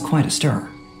might cause quite a stir.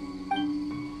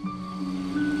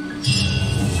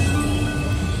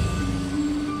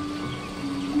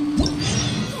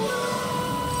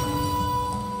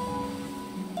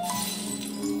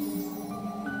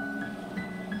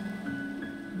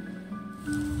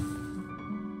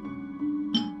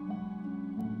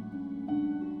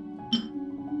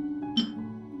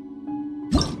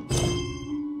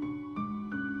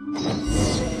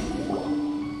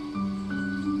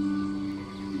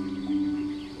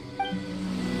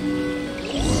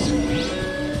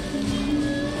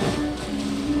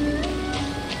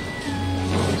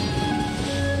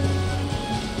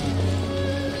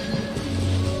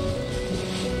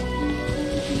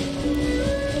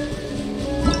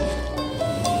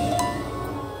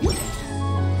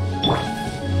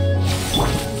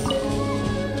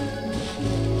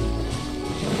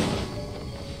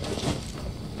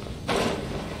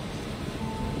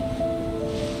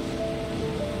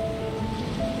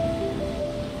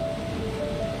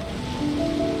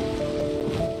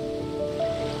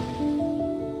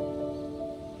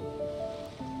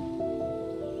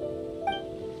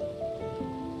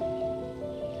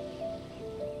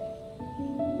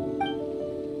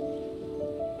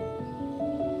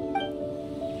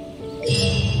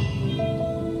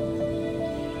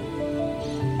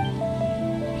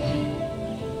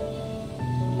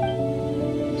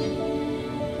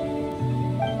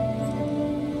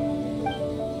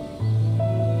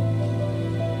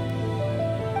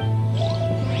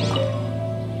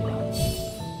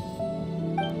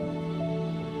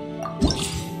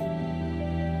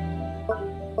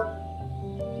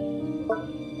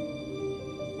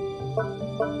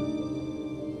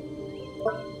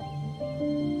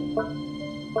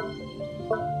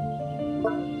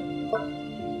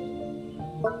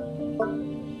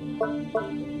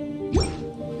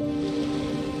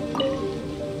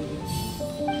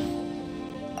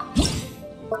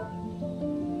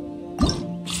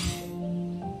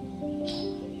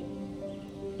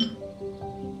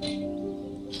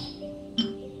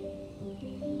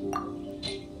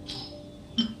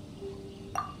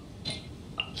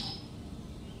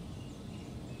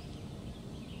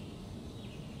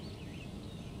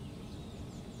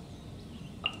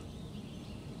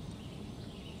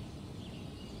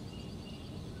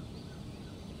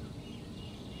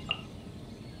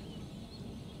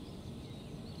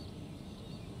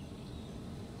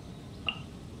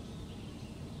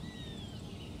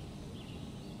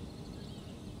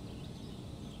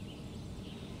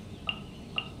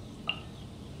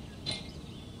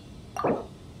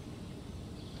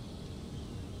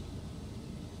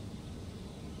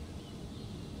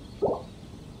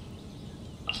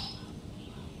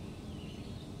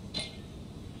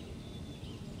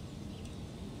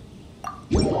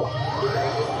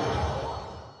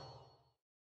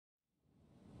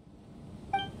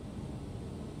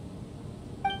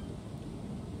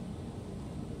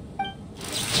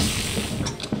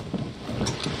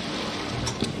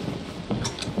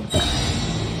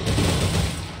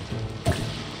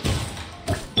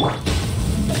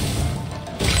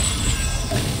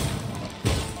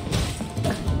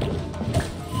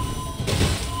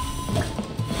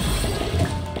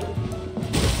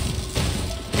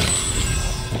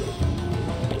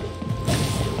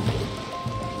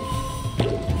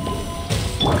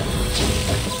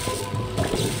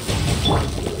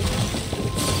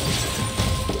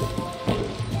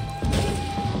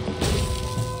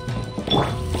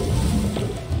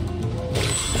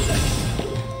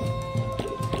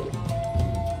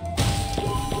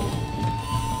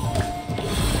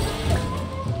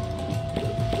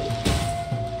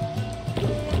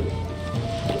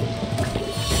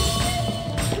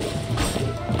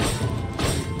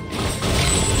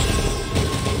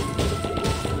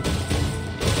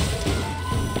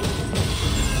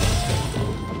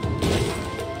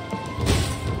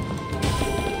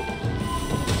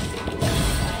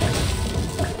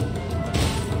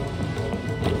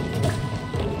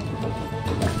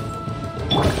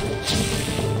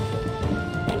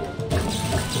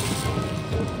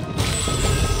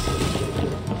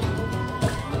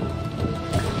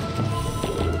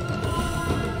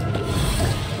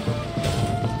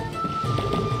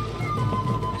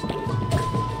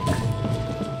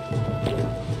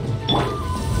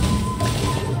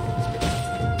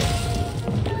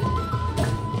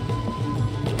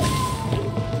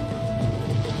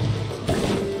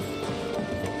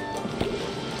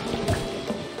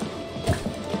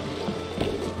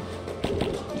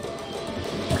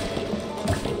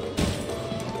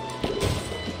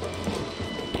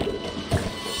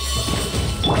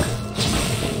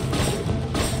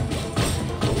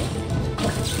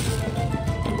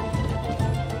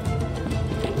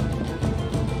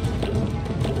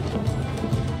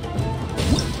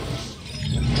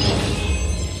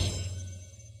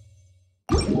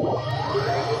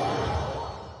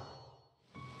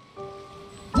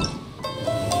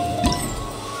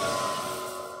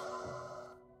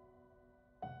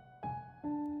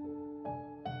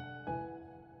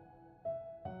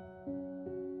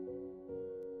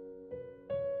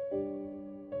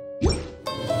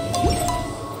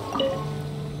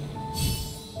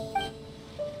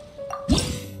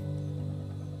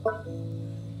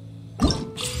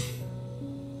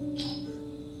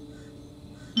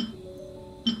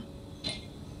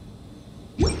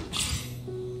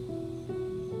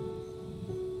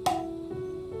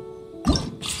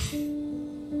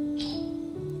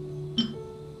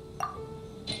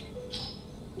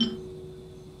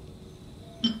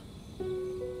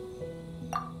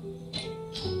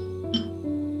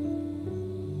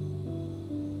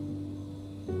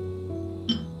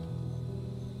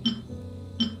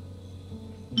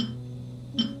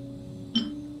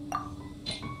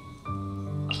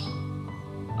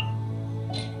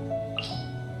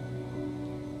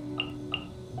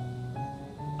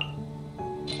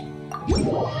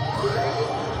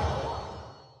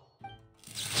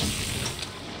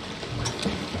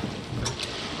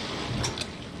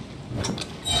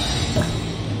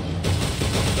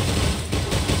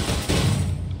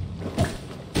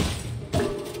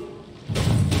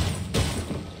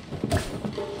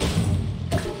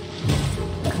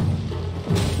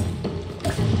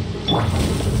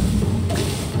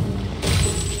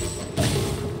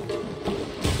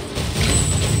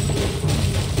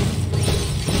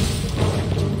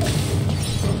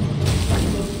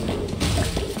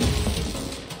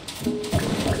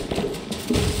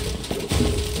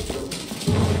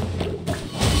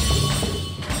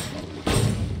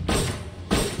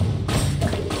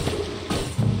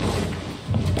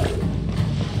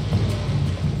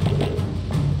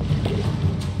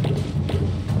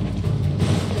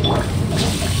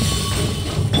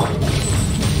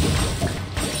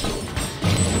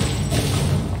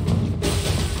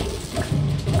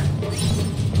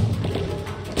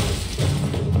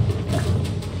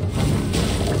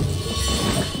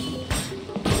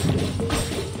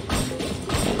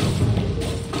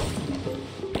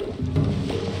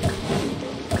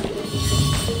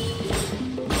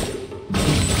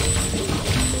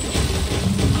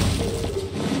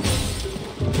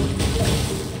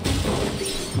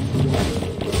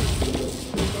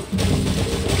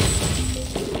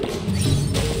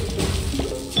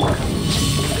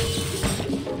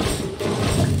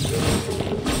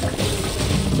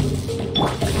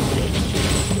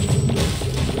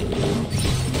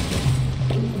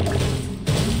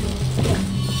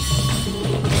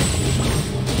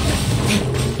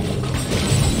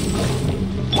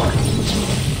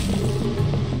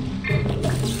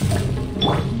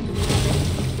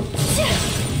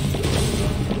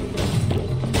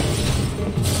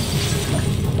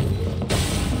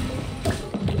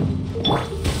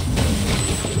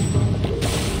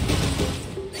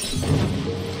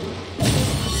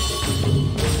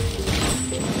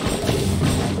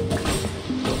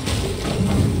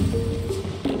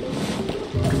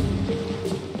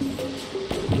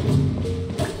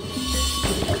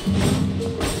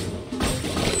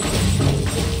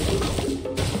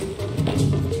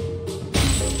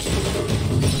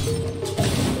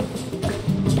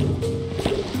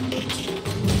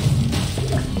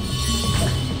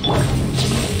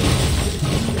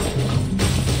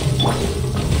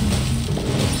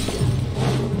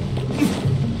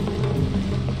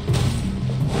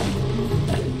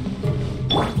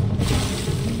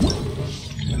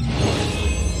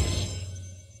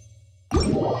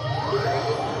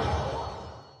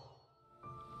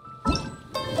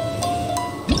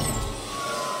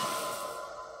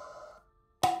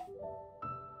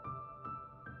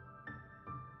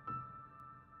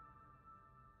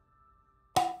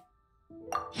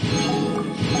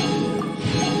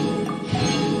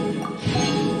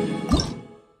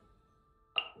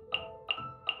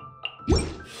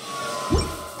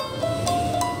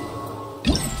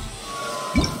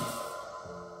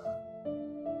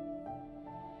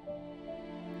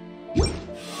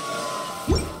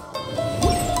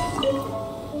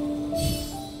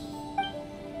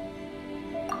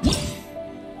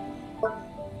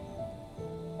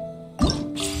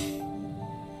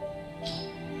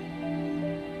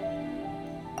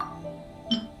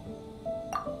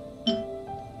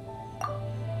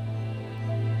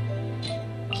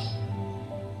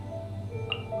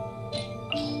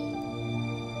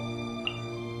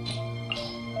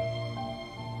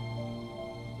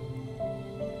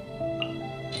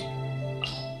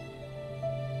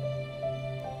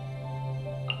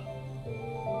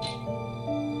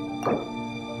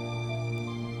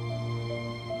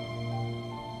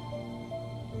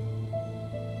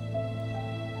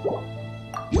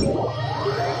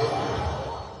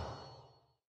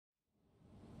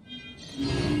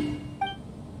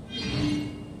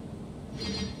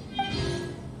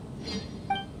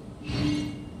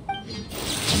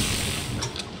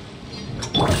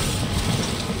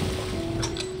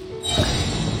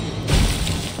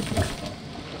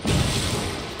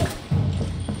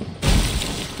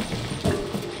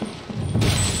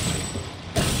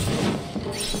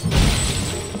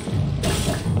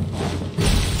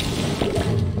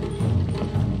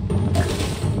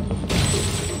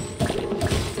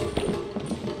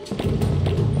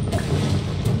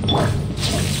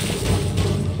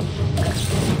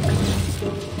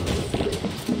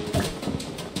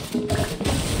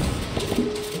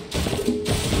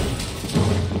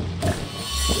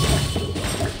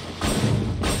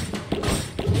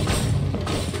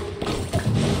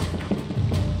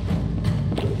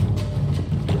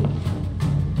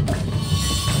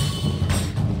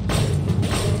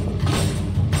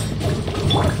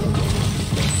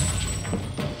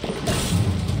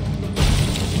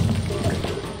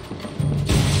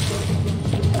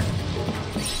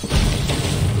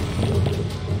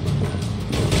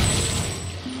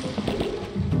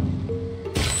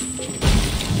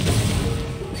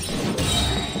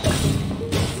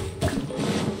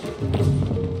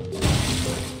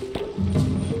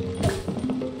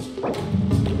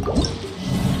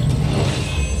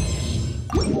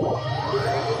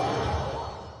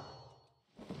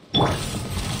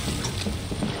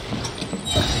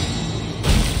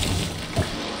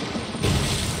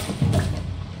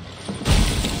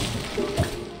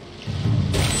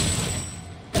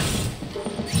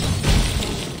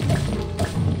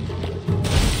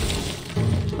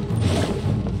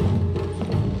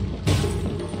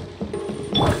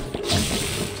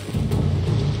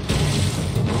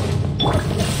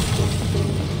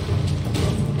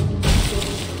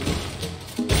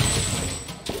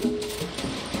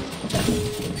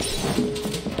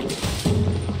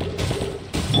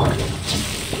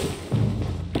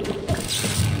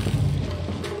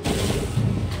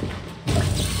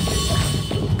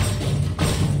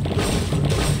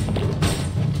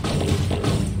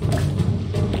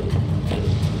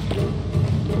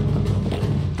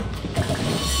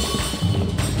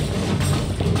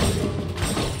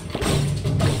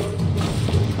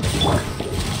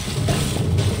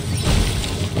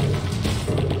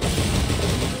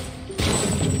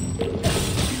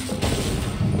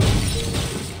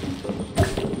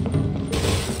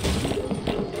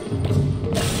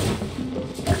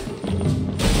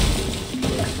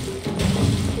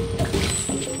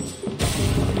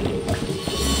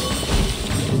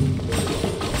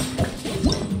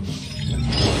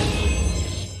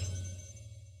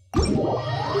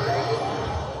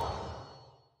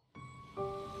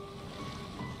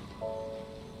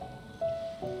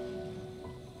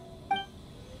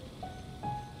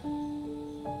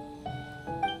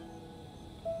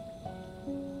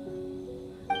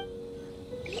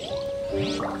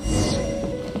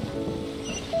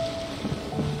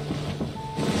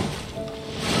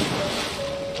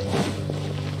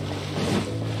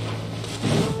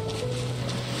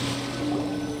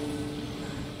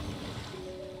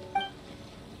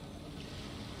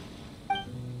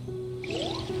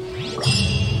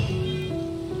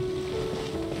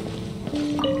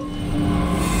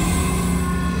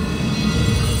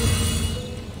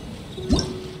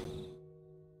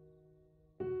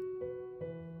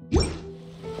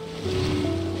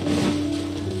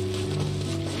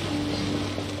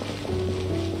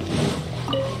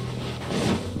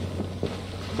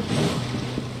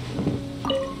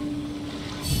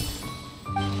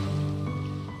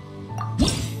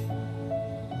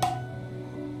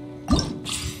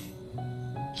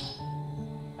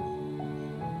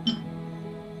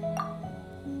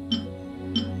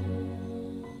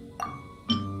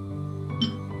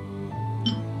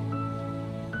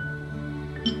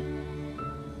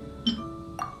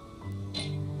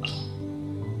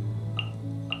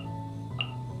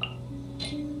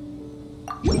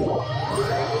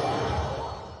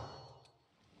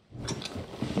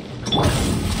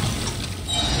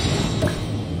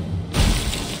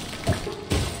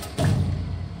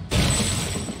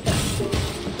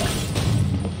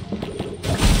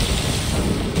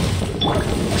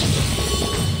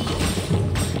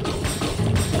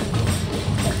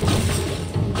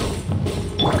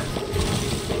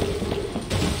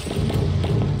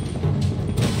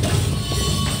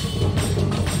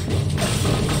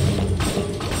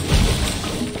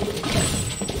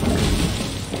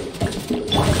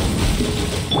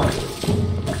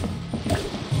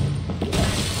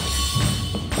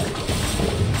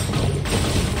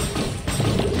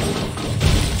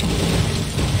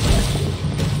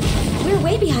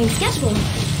 Way behind schedule.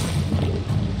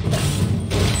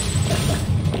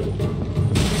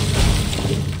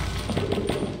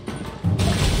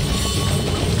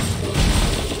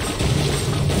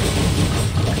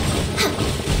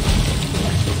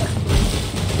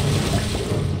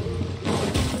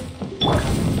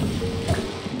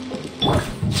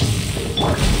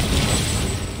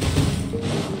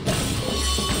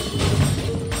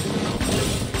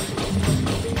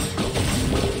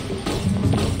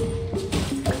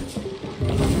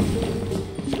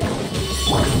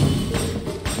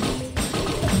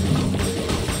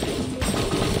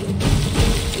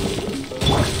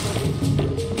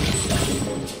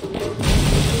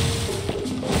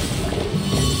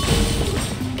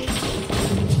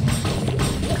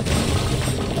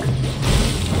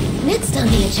 Next on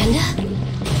the agenda.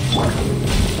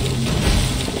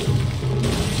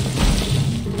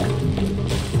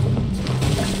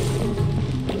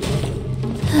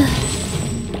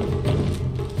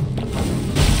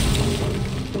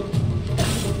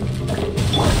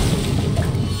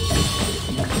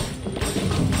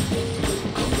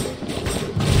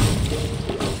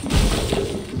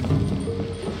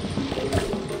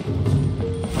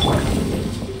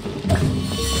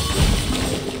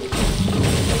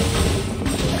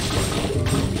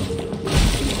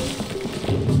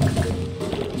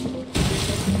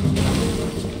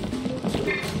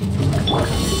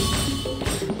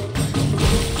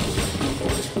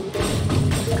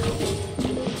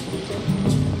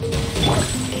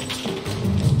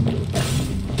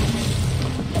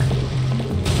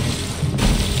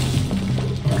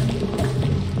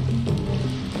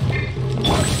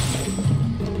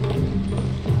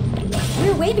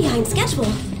 Way behind schedule.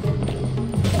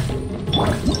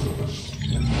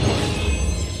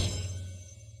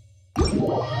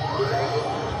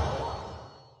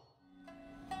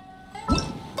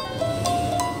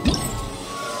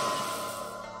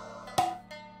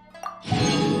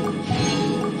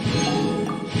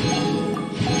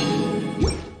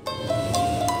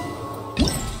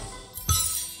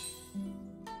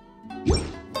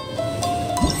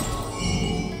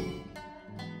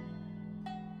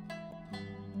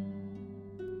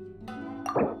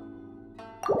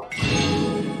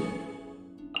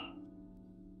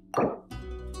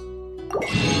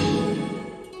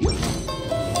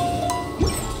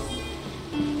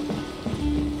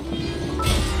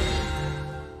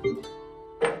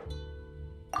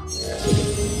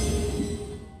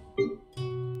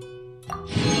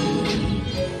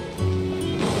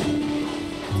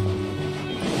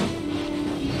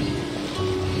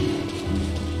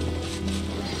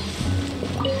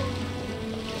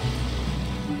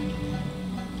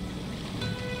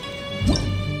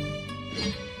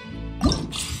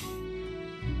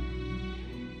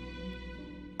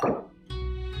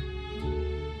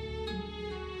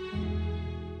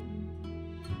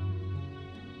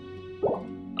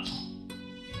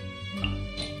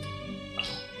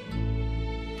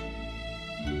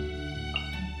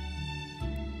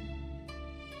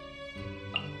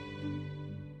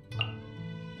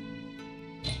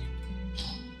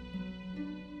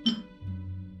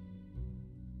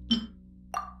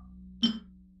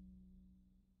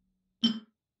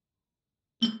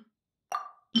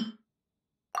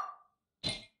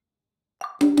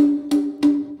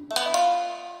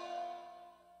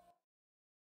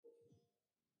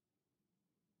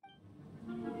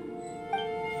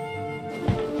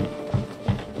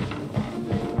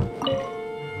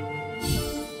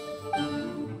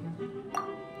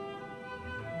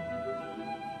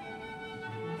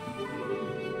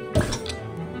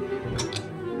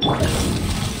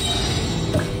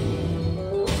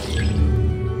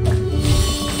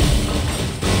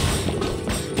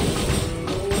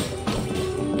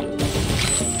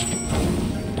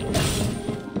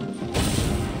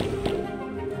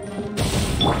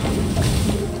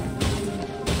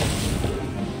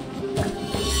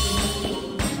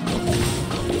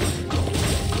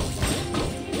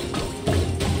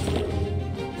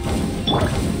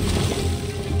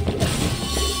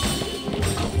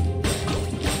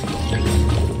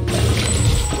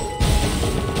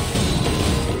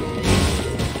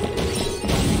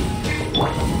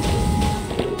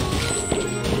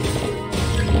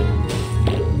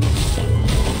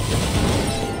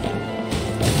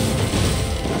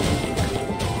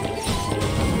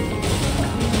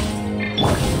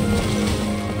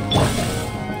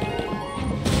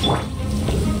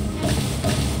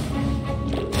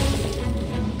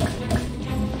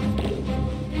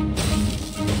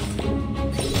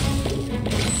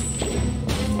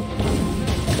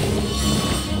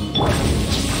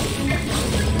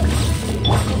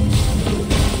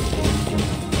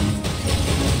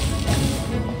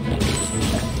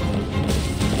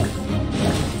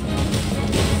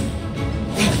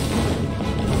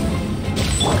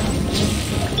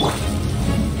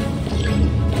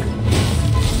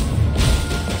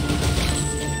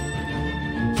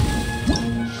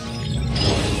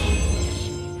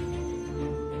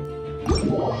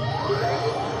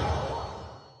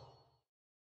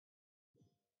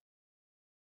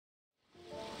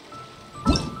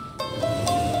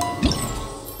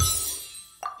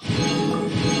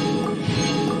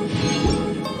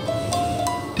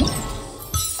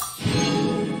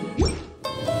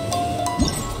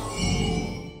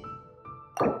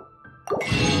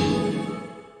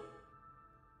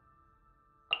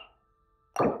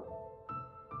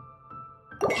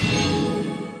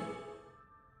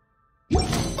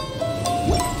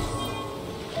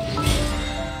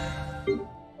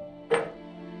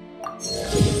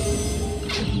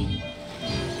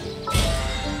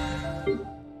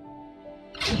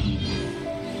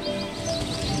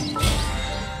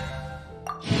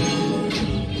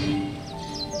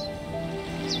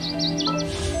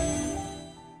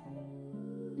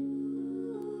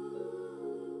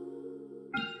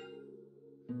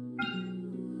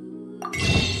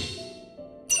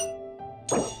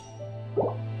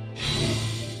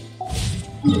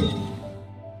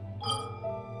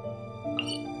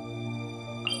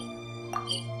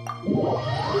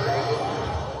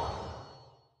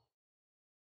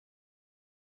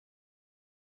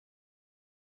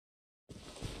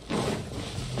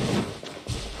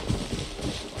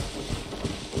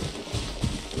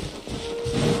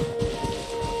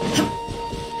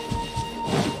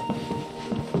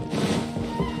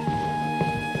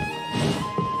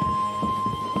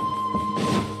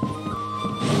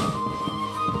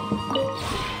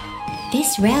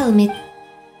 This realm, it...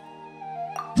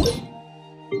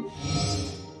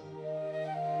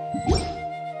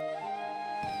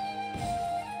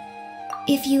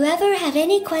 If you ever have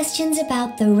any questions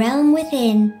about the realm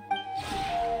within...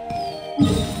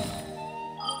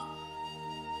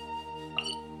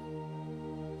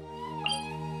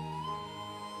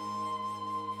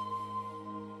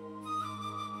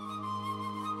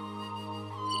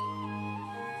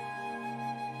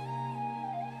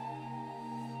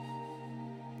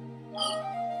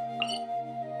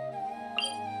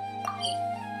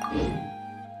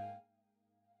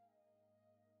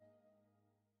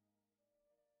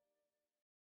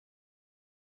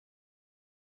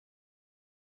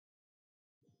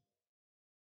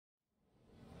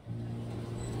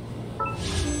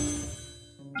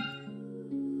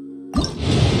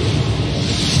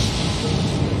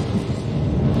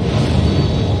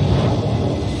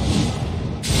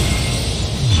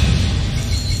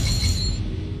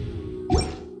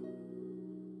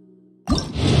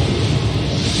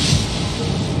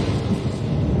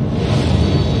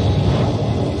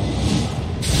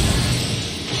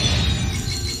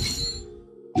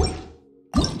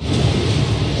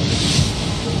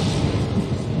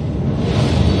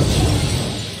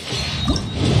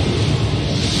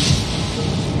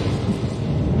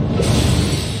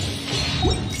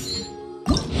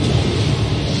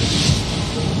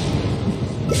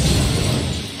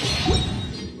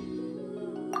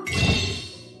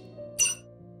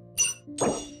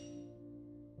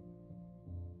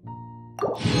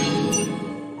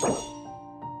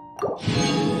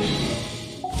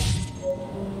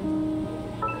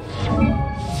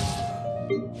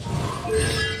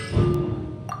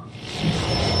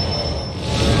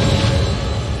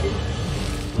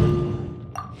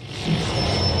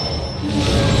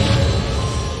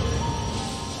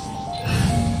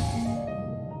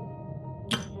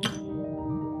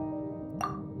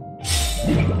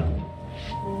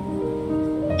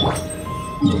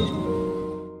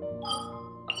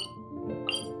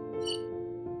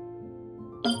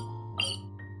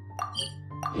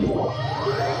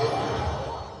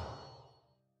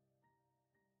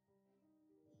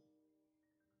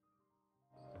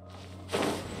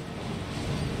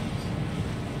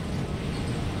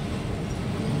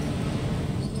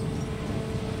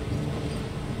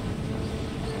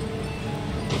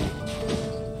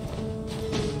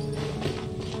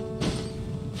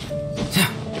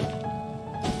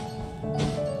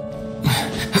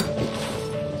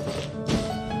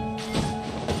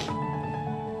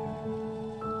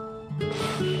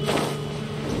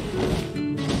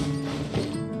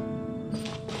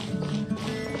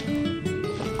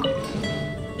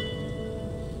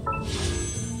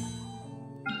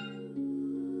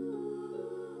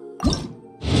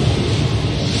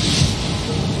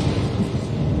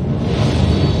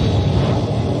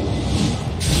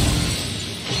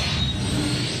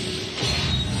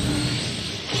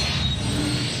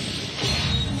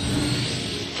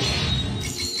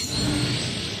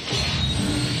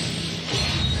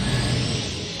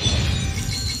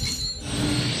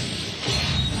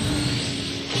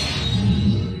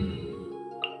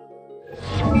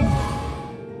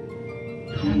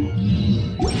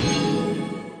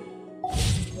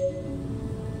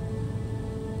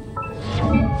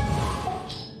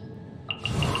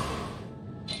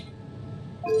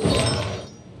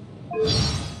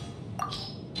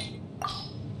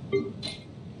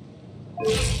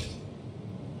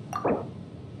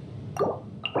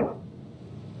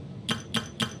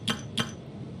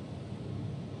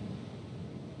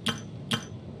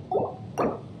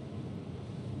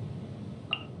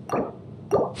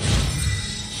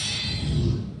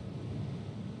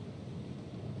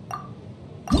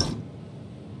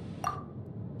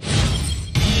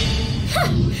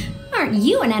 Aren't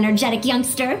you an energetic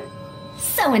youngster?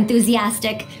 So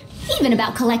enthusiastic, even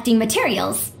about collecting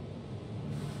materials.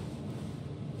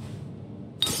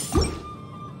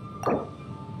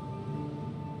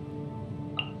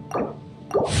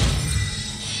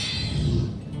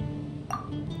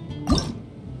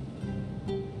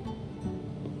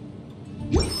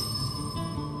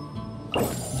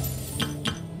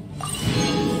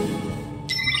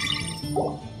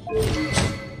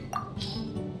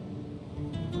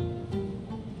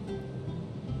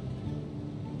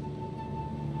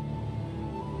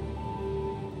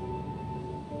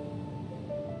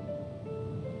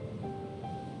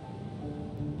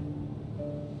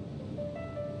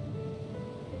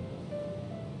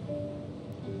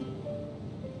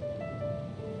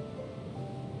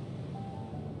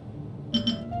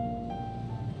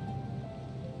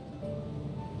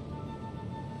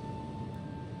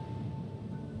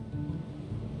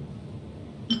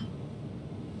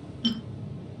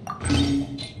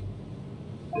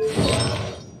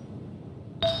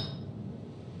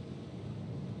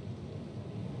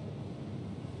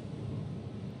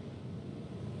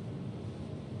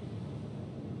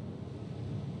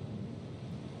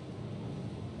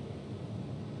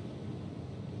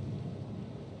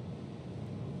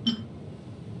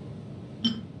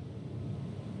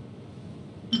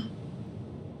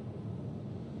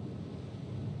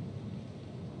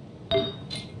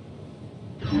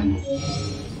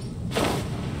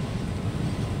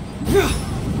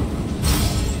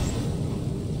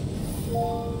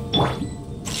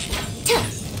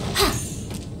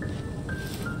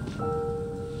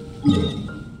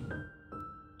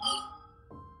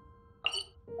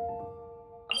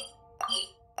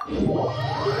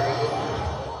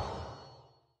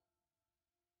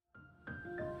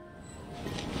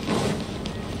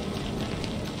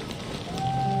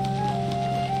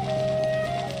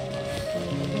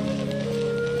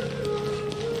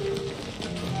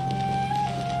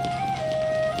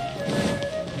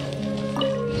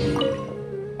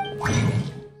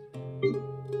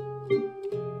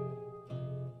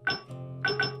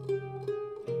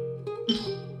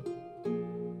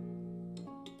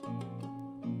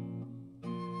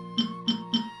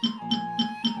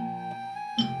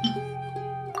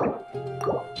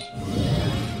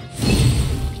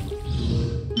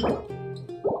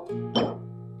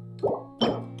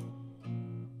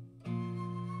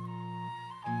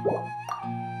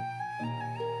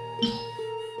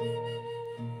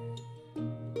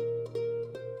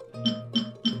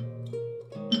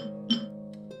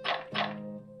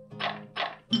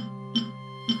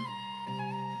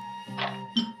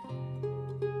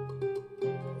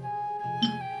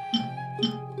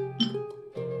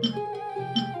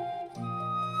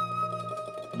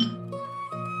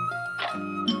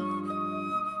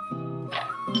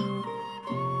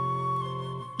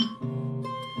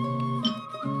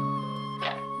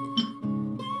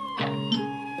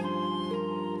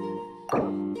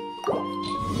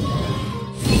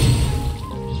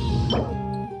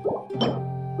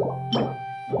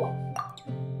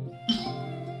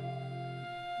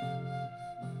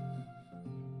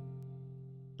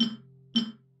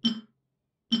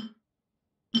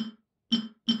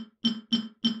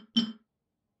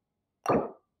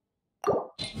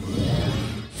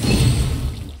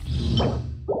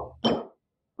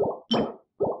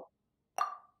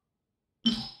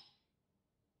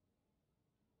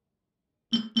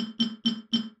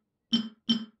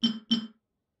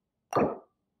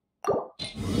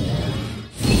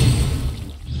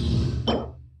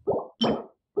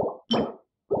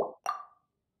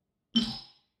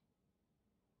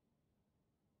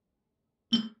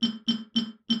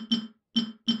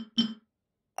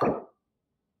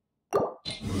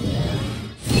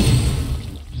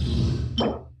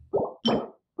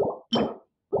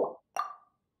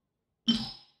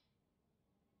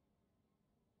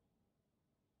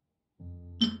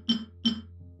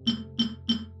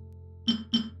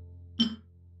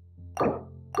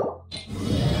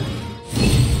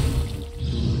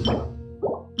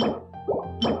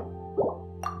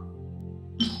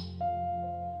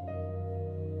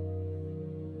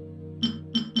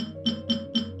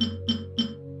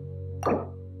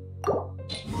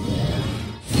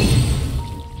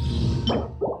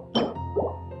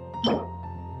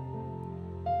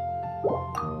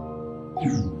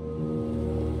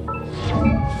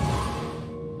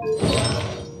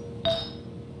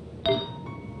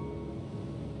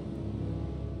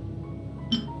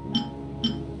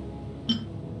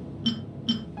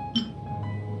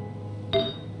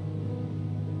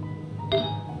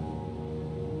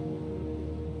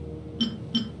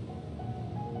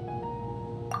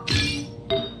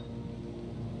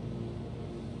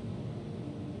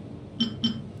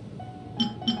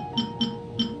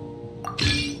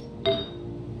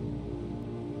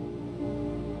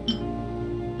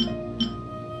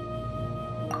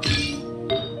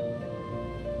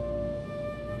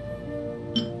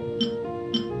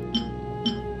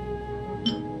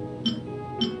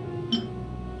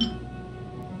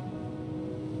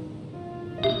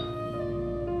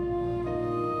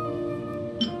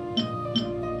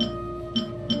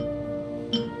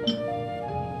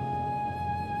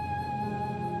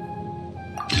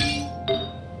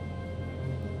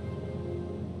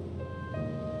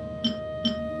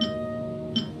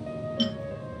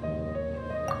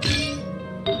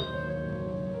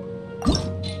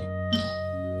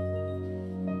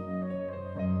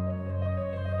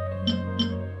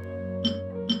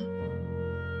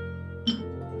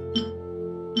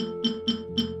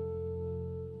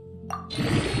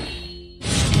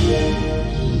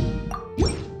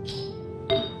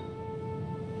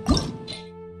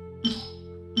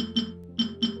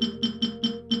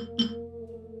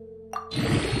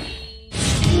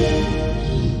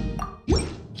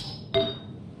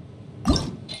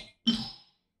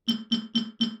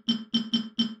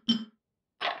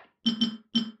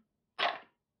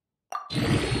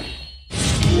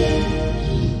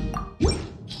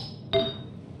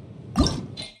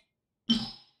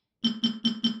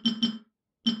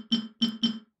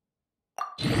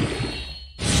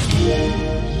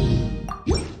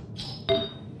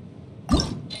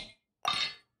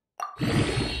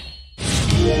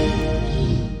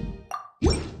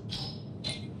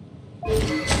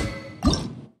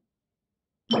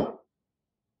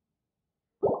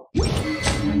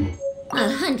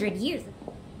 100 years ago.